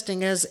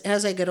interesting, as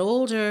I get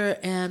older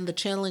and the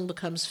channeling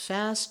becomes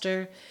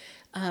faster,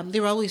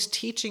 they're always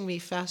teaching me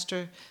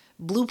faster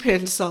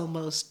blueprints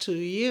almost to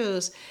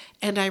use.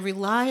 And I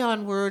rely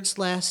on words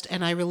less,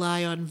 and I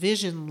rely on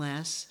vision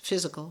less,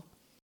 physical.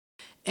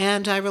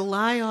 And I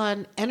rely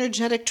on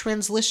energetic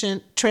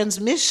transmission,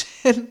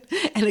 and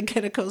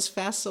again, it goes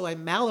fast, so I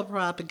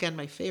malaprop, again,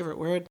 my favorite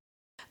word.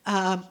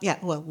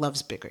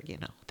 Love's bigger,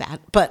 that.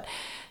 But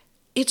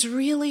it's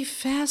really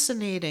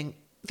fascinating.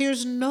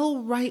 There's no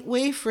right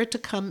way for it to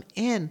come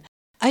in.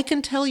 I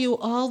can tell you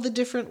all the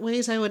different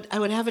ways I would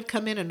have it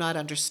come in and not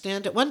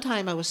understand it. One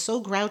time I was so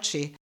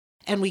grouchy,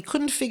 and we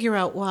couldn't figure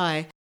out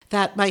why,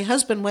 that my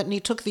husband went and he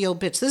took the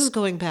obits. This is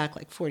going back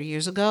like 40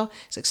 years ago.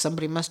 It's like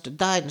somebody must have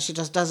died and she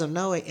just doesn't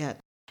know it yet.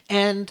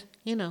 And,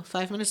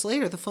 5 minutes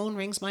later, the phone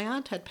rings. My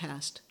aunt had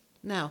passed.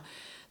 Now,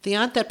 the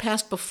aunt that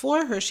passed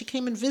before her, she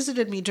came and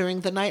visited me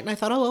during the night, and I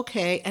thought, oh,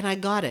 okay, and I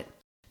got it.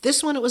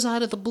 This one, it was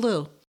out of the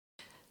blue.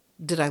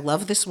 Did I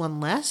love this one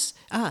less?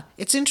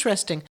 It's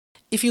interesting.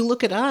 If you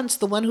look at aunts,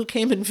 the one who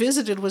came and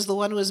visited was the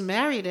one who was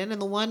married in,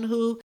 and the one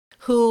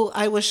who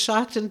I was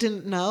shocked and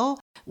didn't know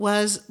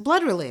was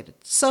blood related.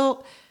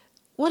 So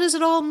what does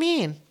it all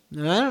mean?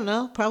 I don't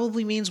know.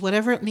 Probably means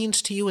whatever it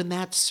means to you in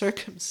that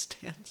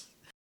circumstance.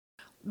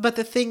 But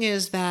the thing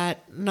is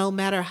that no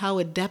matter how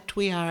adept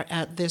we are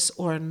at this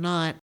or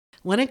not,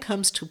 when it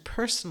comes to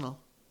personal,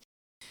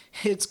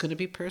 it's going to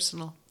be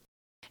personal.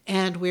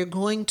 And we're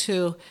going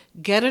to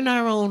get in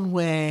our own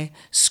way,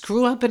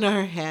 screw up in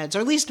our heads,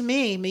 or at least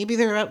me. Maybe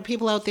there are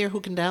people out there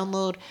who can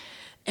download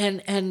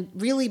and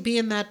really be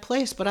in that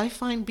place. But I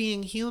find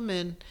being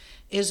human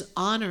is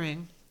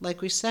honoring,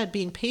 like we said,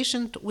 being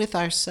patient with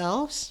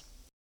ourselves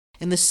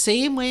in the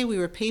same way we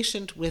were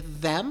patient with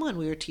them when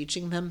we were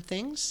teaching them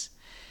things.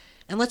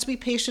 And let's be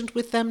patient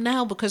with them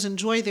now, because in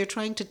joy they're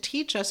trying to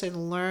teach us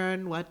and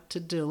learn what to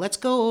do. Let's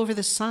go over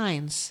the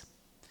signs.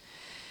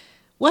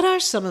 What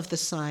are some of the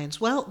signs?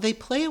 Well, they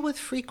play with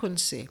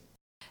frequency.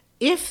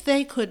 If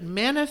they could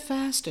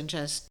manifest and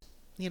just,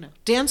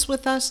 dance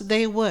with us,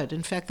 they would.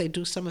 In fact, they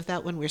do some of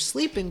that when we're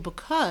sleeping,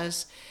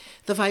 because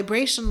the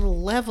vibrational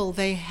level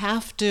they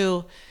have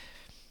to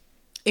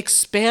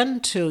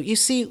expand to. You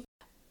see,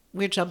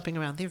 we're jumping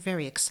around. They're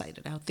very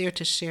excited out there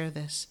to share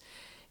this.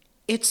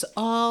 It's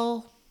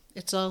all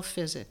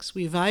physics.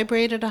 We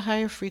vibrate at a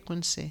higher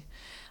frequency.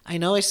 I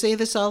know I say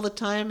this all the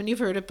time, and you've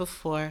heard it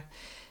before.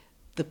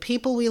 The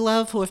people we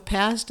love who have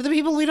passed are the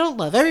people we don't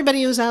love.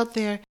 Everybody who's out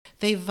there,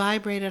 they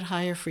vibrate at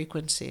higher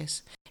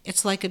frequencies.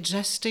 It's like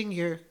adjusting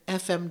your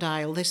FM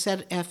dial. They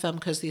said FM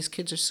because these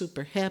kids are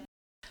super hip.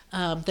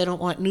 They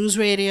don't want news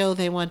radio.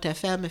 They want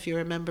FM, if you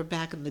remember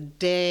back in the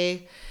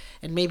day.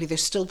 And maybe they're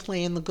still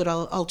playing the good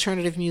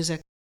alternative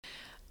music.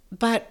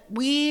 But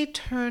we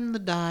turn the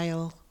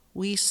dial.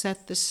 We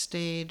set the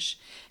stage.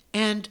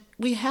 And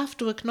we have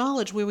to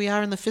acknowledge where we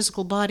are in the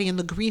physical body and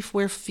the grief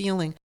we're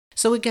feeling.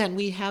 So again,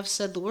 we have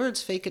said the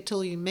words, fake it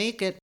till you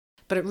make it,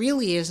 but it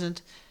really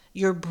isn't.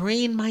 Your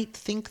brain might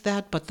think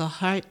that, but the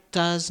heart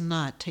does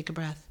not. Take a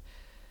breath.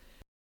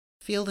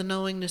 Feel the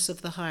knowingness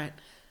of the heart.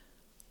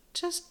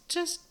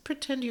 Just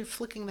pretend you're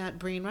flicking that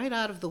brain right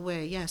out of the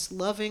way. Yes,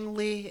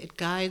 lovingly, it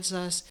guides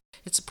us.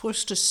 It's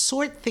supposed to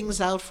sort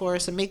things out for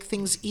us and make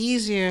things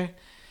easier,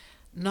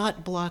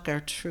 not block our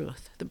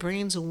truth. The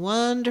brain's a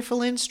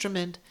wonderful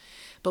instrument,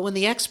 but when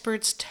the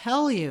experts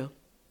tell you,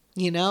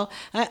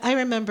 I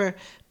remember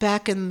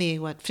back in the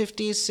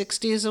 50s,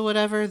 60s or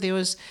whatever, there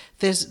was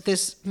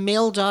this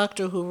male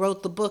doctor who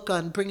wrote the book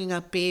on bringing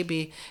up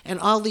baby,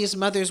 and all these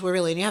mothers were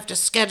really, and you have to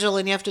schedule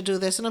and you have to do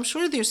this, and I'm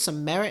sure there's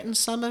some merit in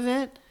some of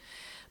it.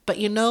 But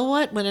you know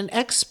what? When an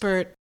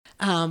expert,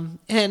 and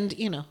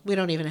we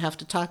don't even have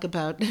to talk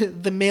about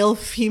the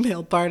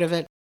male-female part of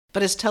it,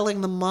 but is telling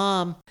the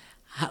mom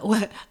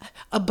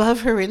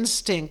above her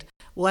instinct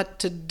what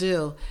to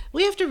do.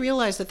 We have to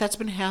realize that that's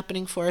been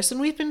happening for us, and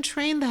we've been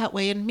trained that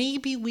way, and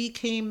maybe we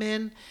came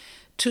in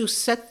to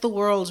set the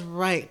world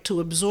right, to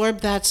absorb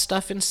that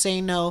stuff and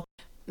say no.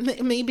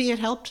 Maybe it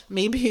helped.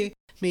 Maybe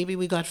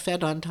we got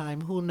fed on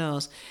time. Who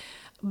knows?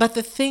 But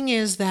the thing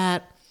is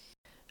that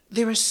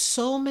there are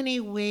so many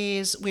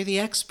ways where the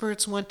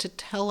experts want to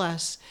tell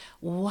us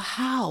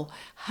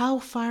how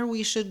far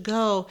we should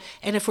go,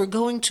 and if we're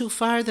going too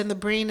far, then the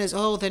brain is,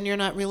 then you're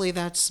not really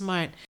that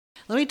smart.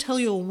 Let me tell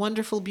you a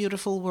wonderful,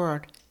 beautiful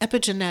word,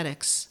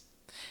 epigenetics.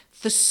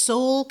 The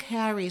soul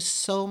carries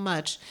so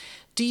much.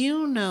 Do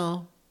you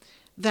know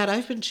that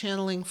I've been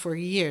channeling for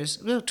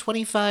years,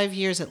 25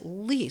 years at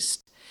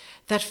least,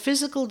 that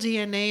physical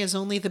DNA is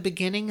only the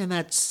beginning, and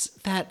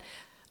that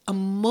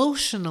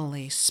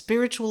emotionally,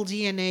 spiritual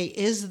DNA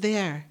is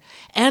there,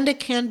 and it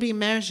can be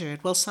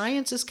measured. Well,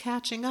 science is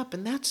catching up,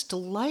 and that's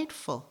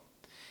delightful.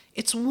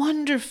 It's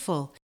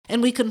wonderful.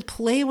 And we can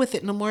play with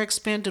it in a more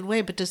expanded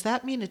way. But does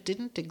that mean it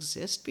didn't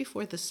exist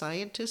before the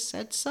scientists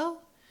said so?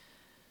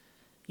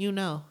 You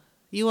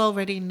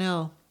already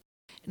know.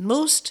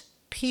 Most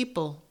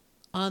people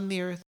on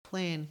the earth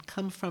plane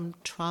come from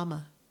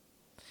trauma.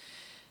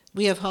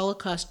 We have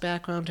Holocaust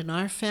background in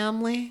our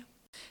family.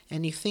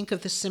 And you think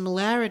of the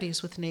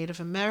similarities with Native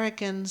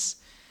Americans,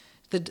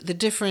 the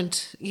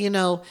different,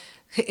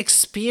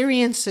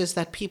 experiences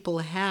that people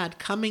had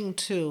coming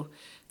to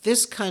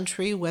this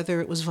country,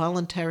 whether it was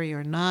voluntary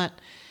or not.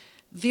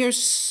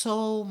 There's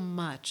so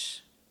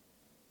much.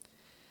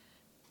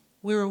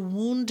 We're a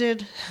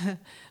wounded,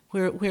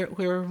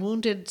 we're a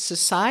wounded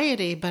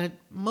society, but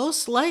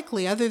most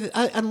likely,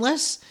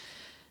 unless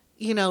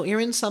you're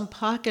in some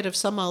pocket of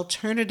some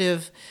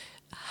alternative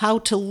how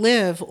to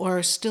live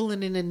or still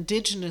in an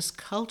indigenous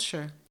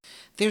culture,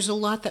 there's a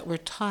lot that we're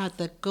taught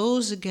that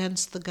goes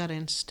against the gut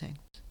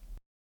instinct.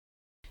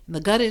 And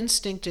the gut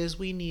instinct is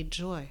we need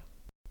joy.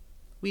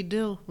 We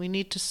do. We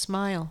need to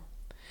smile.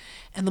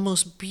 And the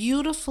most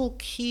beautiful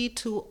key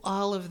to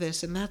all of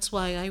this, and that's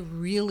why I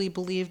really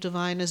believe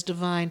divine is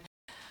divine.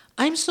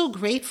 I'm so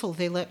grateful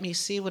they let me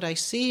see what I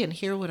see and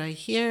hear what I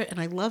hear,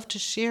 and I love to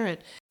share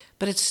it.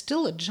 But it's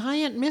still a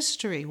giant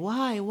mystery.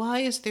 Why? Why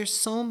is there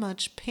so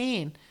much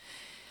pain?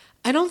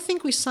 I don't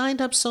think we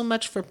signed up so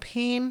much for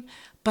pain,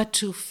 but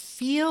to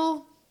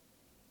feel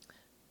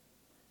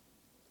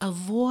a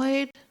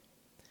void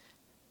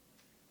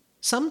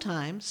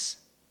sometimes,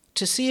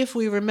 to see if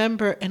we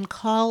remember and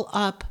call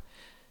up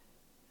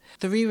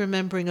the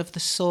re-remembering of the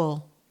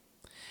soul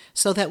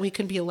so that we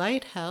can be a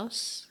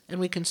lighthouse and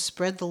we can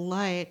spread the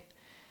light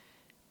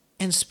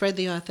and spread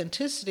the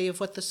authenticity of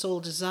what the soul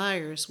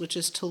desires, which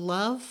is to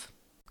love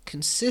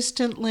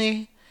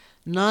consistently,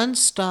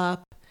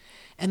 nonstop,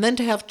 and then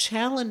to have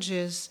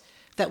challenges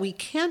that we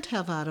can't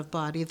have out of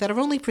body, that are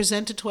only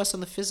presented to us on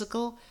the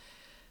physical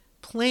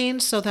plane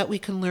so that we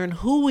can learn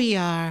who we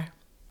are,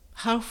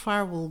 how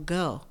far we'll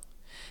go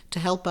to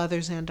help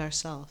others and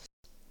ourselves.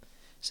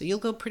 So you'll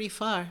go pretty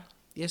far.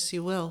 Yes,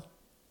 you will.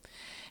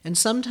 And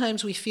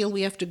sometimes we feel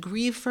we have to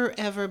grieve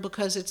forever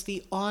because it's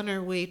the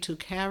honor way to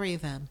carry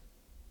them.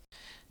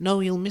 No,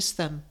 you'll miss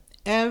them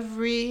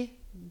every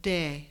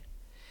day.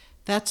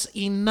 That's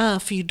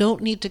enough. You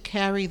don't need to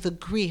carry the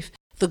grief.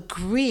 The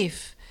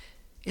grief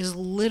is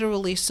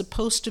literally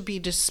supposed to be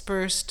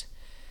dispersed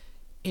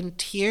in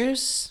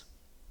tears,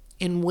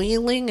 in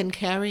wailing and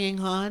carrying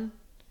on,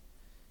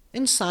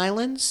 in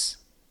silence,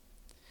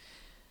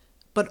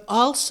 but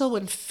also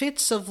in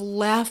fits of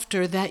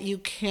laughter that you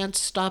can't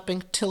stop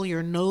until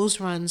your nose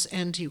runs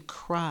and you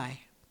cry.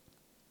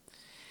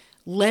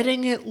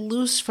 Letting it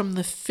loose from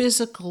the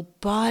physical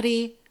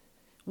body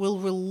will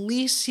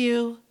release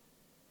you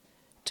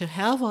to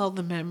have all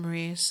the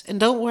memories. And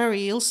don't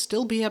worry, you'll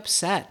still be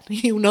upset.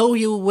 You know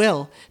you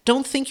will.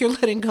 Don't think you're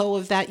letting go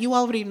of that. You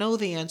already know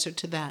the answer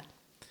to that.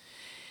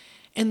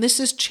 And this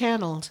is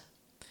channeled.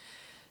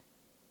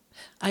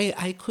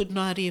 I could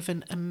not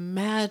even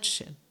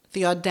imagine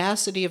the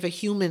audacity of a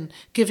human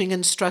giving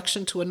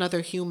instruction to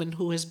another human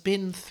who has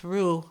been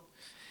through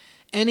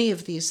any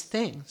of these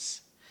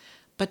things.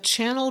 But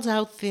channeled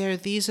out there,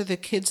 these are the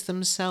kids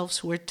themselves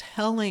who are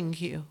telling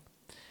you,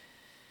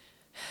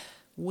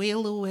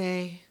 wail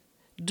away,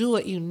 do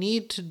what you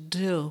need to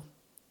do.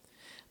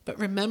 But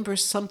remember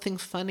something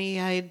funny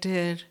I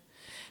did.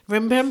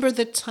 Remember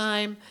the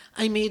time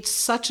I made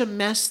such a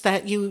mess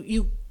that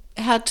you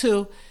had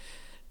to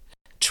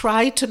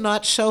try to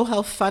not show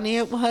how funny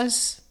it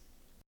was?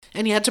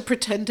 And you had to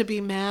pretend to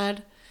be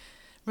mad?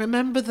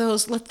 Remember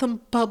those, let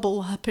them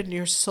bubble up in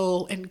your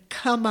soul and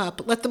come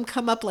up. Let them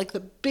come up like the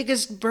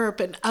biggest burp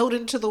and out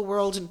into the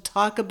world and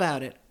talk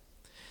about it.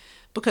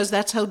 Because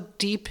that's how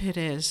deep it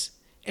is.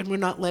 And we're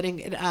not letting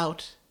it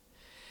out.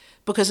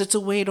 Because it's a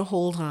way to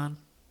hold on.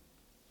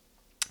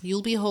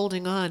 You'll be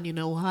holding on. You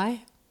know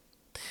why?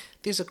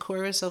 There's a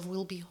chorus of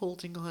we'll be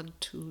holding on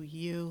to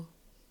you.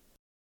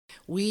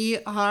 We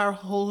are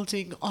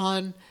holding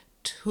on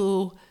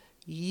to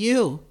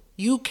you.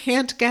 You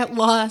can't get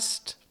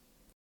lost.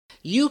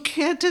 You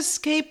can't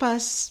escape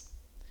us.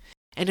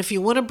 And if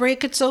you want to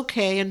break, it's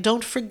okay. And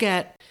don't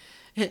forget,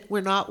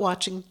 we're not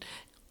watching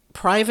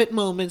private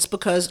moments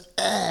because,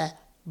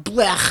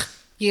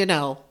 blech, you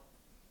know.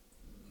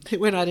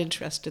 We're not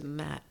interested in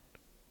that.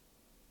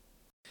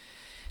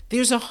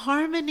 There's a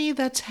harmony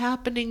that's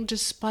happening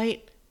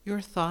despite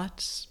your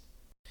thoughts.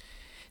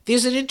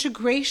 There's an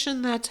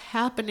integration that's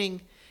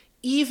happening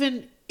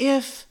even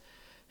if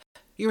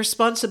your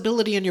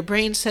responsibility in your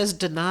brain says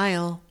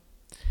denial.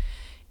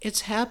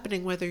 It's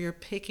happening whether you're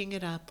picking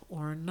it up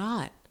or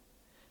not,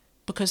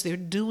 because they're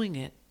doing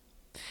it.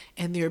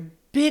 And their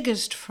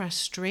biggest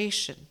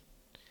frustration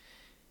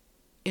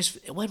is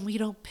when we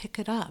don't pick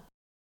it up.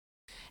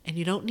 And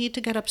you don't need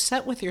to get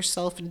upset with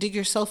yourself and dig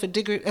yourself a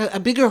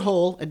bigger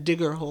hole,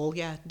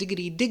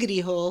 diggity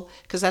hole,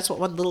 because that's what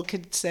one little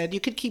kid said. You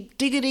could keep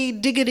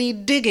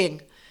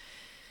digging.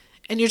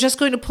 And you're just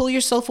going to pull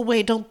yourself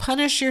away. Don't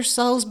punish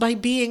yourselves by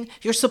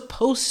you're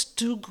supposed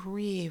to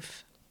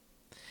grieve.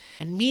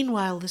 And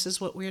meanwhile, this is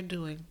what we're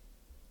doing.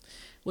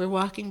 We're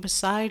walking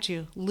beside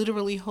you,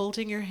 literally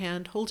holding your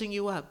hand, holding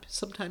you up.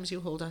 Sometimes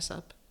you hold us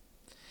up.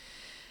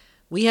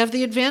 We have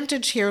the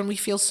advantage here and we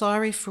feel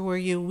sorry for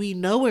you. We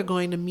know we're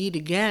going to meet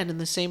again in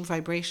the same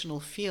vibrational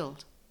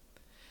field.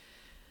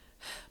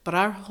 But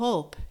our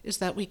hope is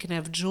that we can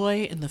have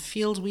joy in the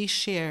field we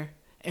share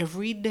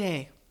every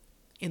day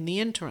in the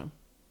interim.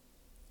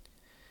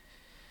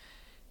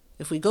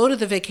 If we go to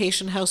the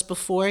vacation house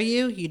before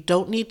you, you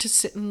don't need to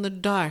sit in the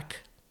dark.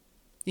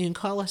 You can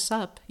call us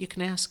up. You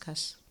can ask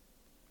us.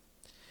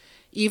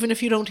 Even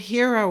if you don't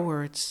hear our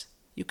words,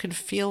 you can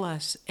feel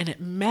us. And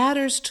it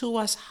matters to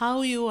us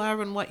how you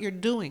are and what you're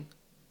doing.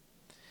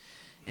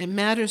 It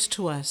matters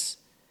to us.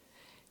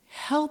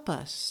 Help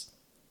us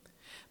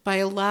by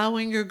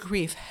allowing your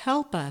grief.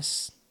 Help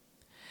us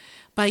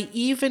by,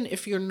 even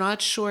if you're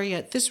not sure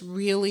yet, this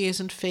really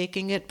isn't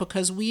faking it,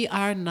 because we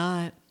are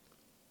not.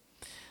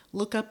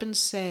 Look up and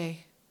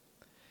say,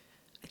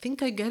 I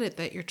think I get it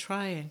that you're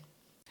trying.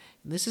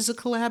 And this is a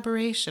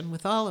collaboration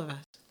with all of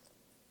us.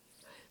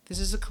 This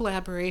is a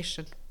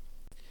collaboration.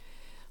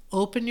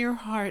 Open your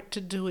heart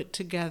to do it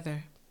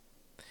together.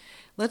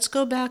 Let's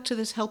go back to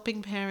this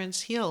Helping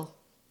Parents Heal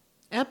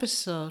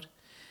episode.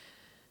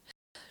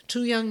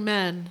 Two young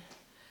men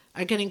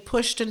are getting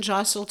pushed and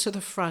jostled to the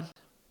front.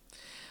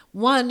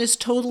 One is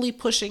totally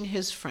pushing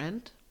his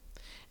friend,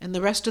 and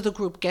the rest of the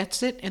group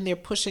gets it, and they're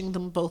pushing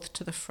them both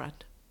to the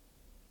front.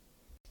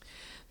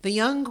 The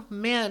young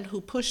man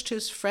who pushed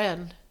his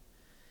friend,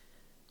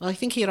 well, I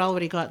think he had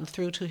already gotten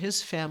through to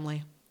his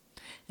family,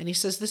 and he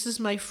says, "This is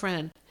my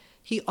friend.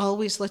 He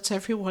always lets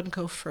everyone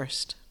go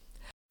first."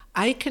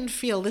 I can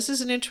feel, this is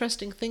an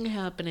interesting thing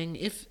happening.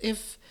 If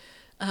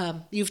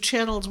you've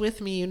channeled with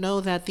me, you know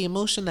that the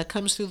emotion that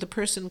comes through the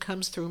person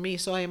comes through me.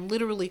 So I am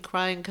literally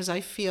crying because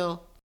I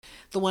feel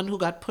the one who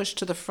got pushed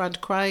to the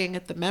front crying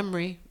at the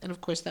memory. And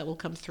of course that will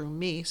come through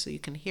me so you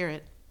can hear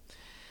it.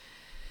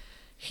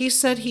 He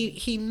said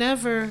he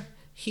never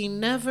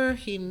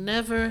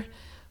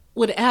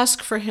would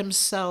ask for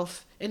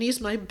himself. And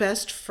he's my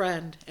best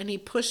friend. And he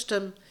pushed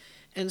him.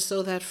 And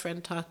so that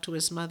friend talked to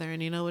his mother.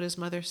 And you know what his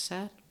mother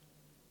said?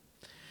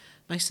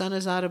 "My son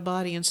is out of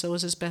body, and so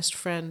is his best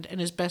friend. And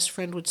his best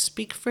friend would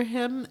speak for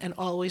him and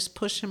always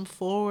push him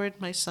forward.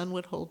 My son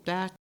would hold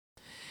back.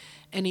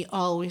 And he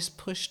always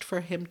pushed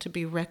for him to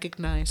be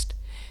recognized.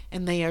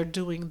 And they are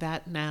doing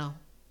that now."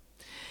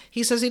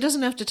 He says he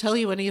doesn't have to tell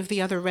you any of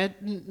the other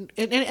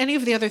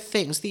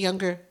things. The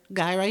younger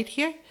guy right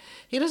here,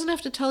 he doesn't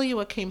have to tell you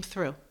what came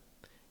through.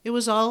 It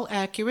was all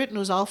accurate, and it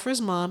was all for his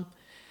mom.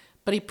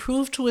 But he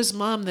proved to his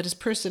mom that his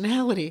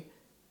personality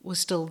was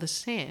still the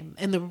same.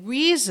 And the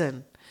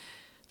reason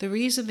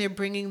they're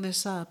bringing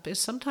this up is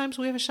sometimes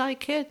we have a shy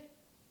kid.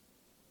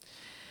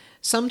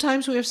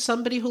 Sometimes we have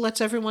somebody who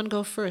lets everyone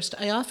go first.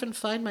 I often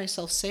find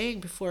myself saying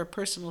before a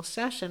personal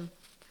session,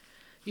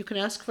 you can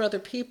ask for other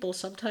people.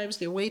 Sometimes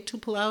they're way too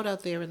polite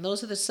out there, and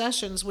those are the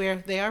sessions where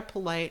they are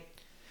polite,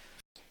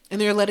 and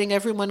they're letting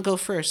everyone go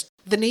first.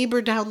 The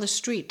neighbor down the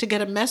street to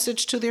get a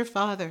message to their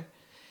father.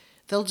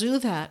 They'll do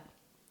that,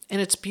 and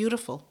it's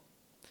beautiful.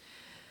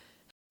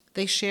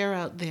 They share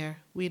out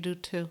there. We do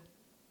too.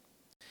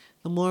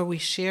 The more we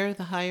share,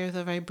 the higher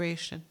the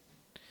vibration.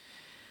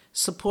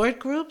 Support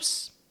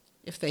groups,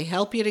 if they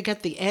help you to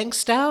get the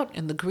angst out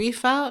and the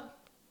grief out,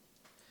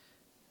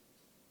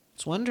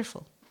 it's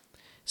wonderful.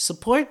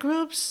 Support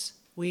groups,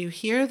 where you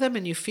hear them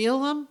and you feel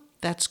them,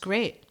 that's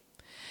great.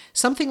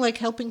 Something like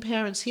Helping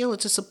Parents Heal,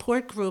 it's a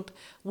support group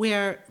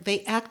where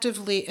they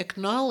actively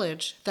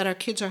acknowledge that our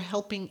kids are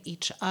helping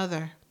each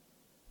other.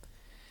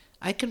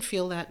 I can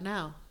feel that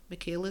now.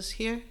 Michaela's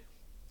here.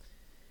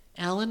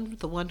 Alan,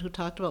 the one who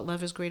talked about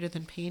love is greater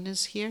than pain,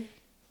 is here.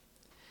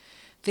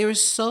 There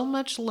is so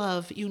much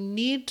love. You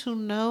need to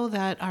know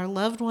that our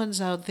loved ones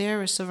out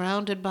there are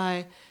surrounded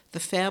by the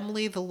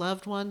family, the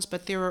loved ones,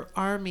 but there are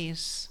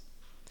armies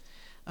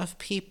of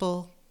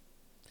people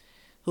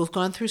who have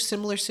gone through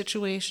similar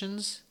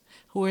situations,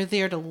 who are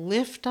there to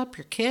lift up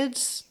your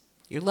kids,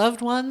 your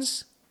loved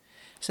ones,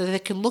 so that they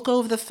can look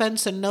over the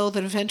fence and know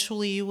that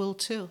eventually you will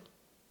too.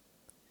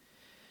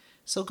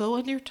 So go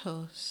on your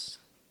toes.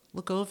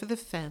 Look over the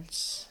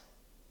fence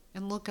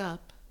and look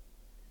up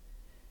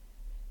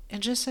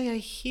and just say, "I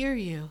hear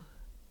you."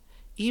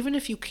 Even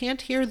if you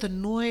can't hear the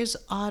noise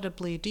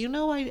audibly. Do you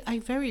know I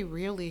very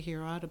rarely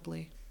hear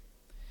audibly.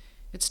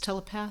 It's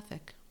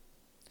telepathic.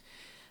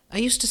 I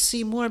used to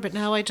see more, but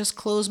now I just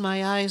close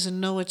my eyes and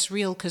know it's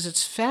real because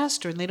it's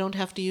faster and they don't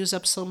have to use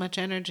up so much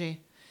energy.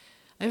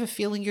 I have a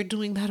feeling you're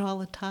doing that all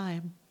the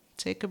time.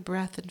 Take a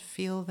breath and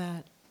feel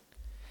that.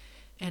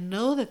 And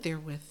know that they're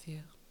with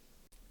you.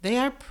 They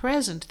are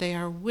present. They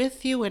are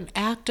with you and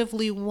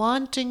actively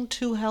wanting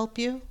to help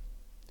you.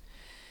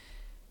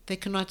 They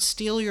cannot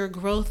steal your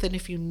growth, and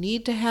if you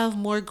need to have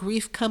more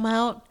grief come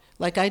out,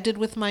 like I did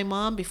with my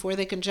mom, before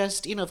they can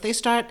just, if they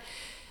start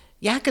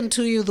yakking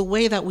to you the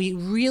way that we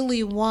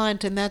really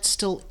want, and that's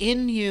still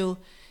in you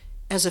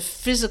as a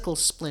physical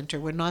splinter,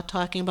 we're not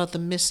talking about the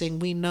missing,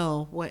 we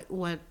know what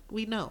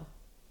we know.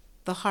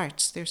 The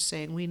hearts, they're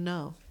saying, we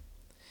know.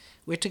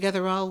 We're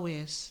together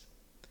always.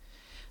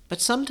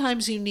 But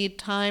sometimes you need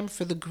time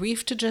for the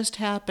grief to just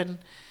happen.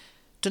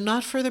 Do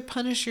not further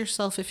punish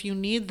yourself if you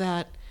need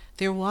that.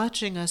 They're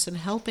watching us and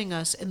helping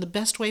us in the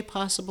best way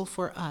possible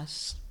for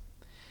us.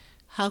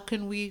 How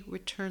can we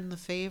return the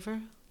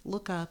favor?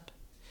 Look up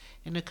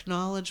and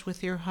acknowledge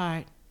with your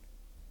heart,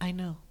 "I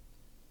know."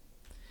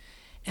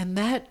 And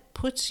that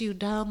puts you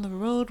down the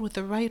road with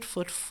the right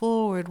foot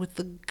forward, with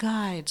the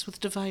guides, with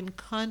divine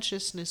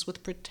consciousness,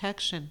 with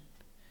protection.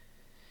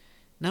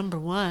 Number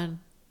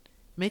one,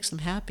 makes them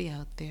happy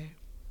out there.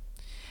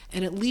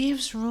 And it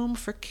leaves room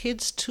for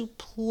kids to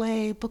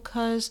play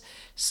because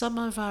some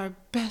of our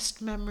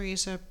best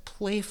memories are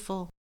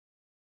playful.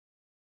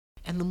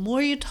 And the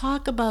more you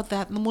talk about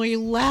that, and the more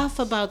you laugh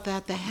about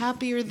that, the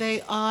happier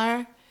they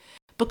are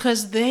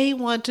because they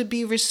want to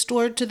be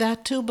restored to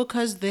that too,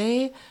 because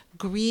they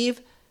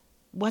grieve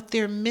what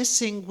they're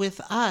missing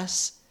with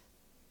us,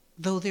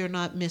 though they're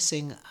not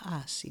missing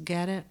us. You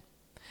get it?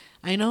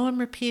 I know I'm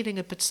repeating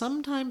it, but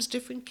sometimes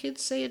different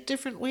kids say it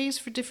different ways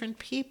for different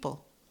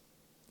people.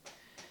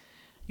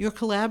 You're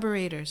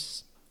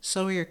collaborators.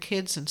 So are your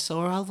kids, and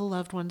so are all the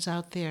loved ones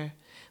out there.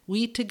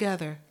 We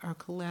together are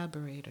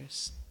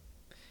collaborators.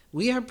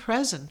 We are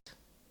present.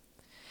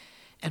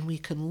 And we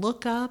can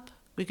look up,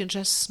 we can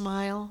just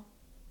smile,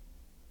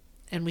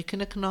 and we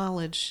can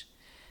acknowledge,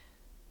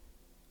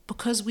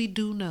 because we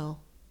do know,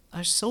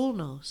 our soul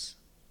knows.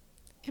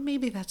 And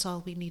maybe that's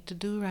all we need to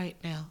do right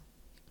now.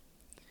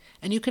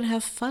 And you can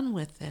have fun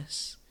with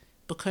this,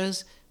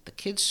 because the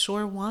kids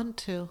sure want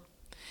to.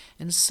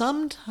 And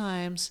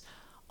sometimes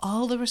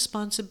all the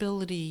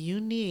responsibility you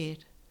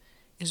need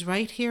is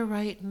right here,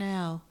 right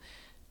now,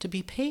 to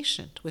be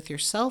patient with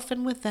yourself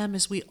and with them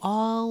as we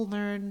all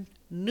learn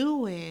new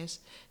ways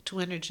to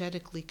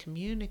energetically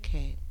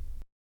communicate.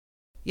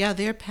 Yeah,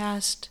 they're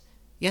past,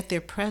 yet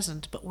they're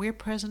present, but we're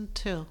present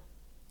too.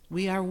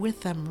 We are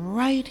with them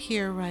right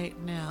here, right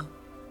now.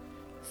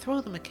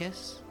 Throw them a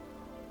kiss.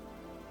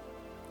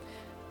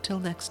 Till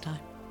next time.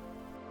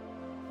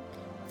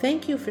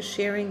 Thank you for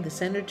sharing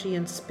this energy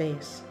and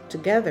space.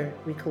 Together,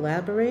 we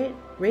collaborate,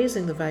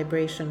 raising the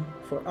vibration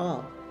for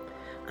all.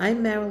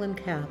 I'm Marilyn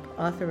Kapp,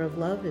 author of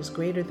Love is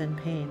Greater Than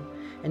Pain,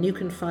 and you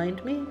can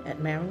find me at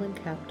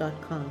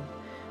marilynkapp.com.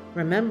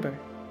 Remember,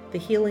 the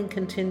healing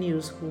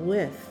continues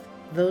with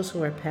those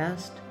who are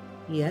past,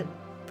 yet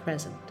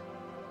present.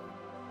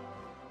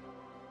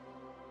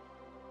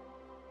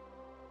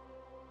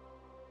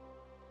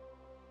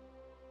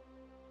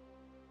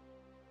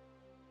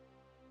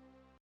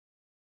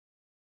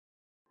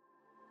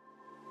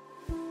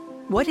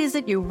 What is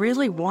it you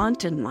really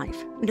want in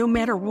life? No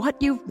matter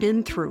what you've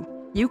been through,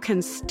 you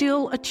can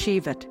still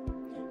achieve it.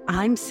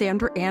 I'm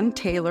Sandra Ann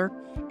Taylor,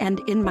 and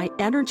in my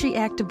Energy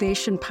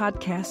Activation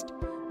podcast,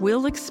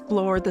 we'll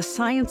explore the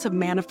science of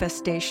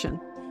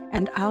manifestation,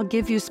 and I'll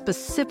give you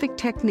specific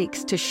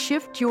techniques to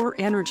shift your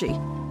energy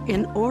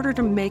in order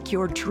to make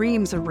your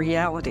dreams a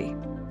reality.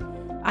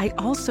 I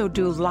also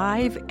do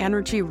live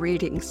energy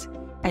readings,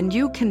 and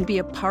you can be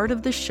a part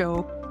of the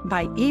show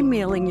by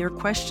emailing your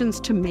questions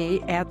to me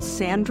at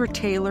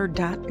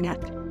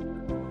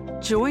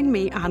sandrataylor.net. Join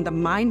me on the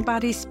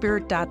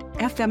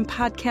mindbodyspirit.fm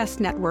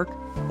podcast network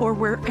or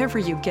wherever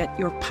you get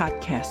your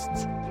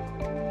podcasts.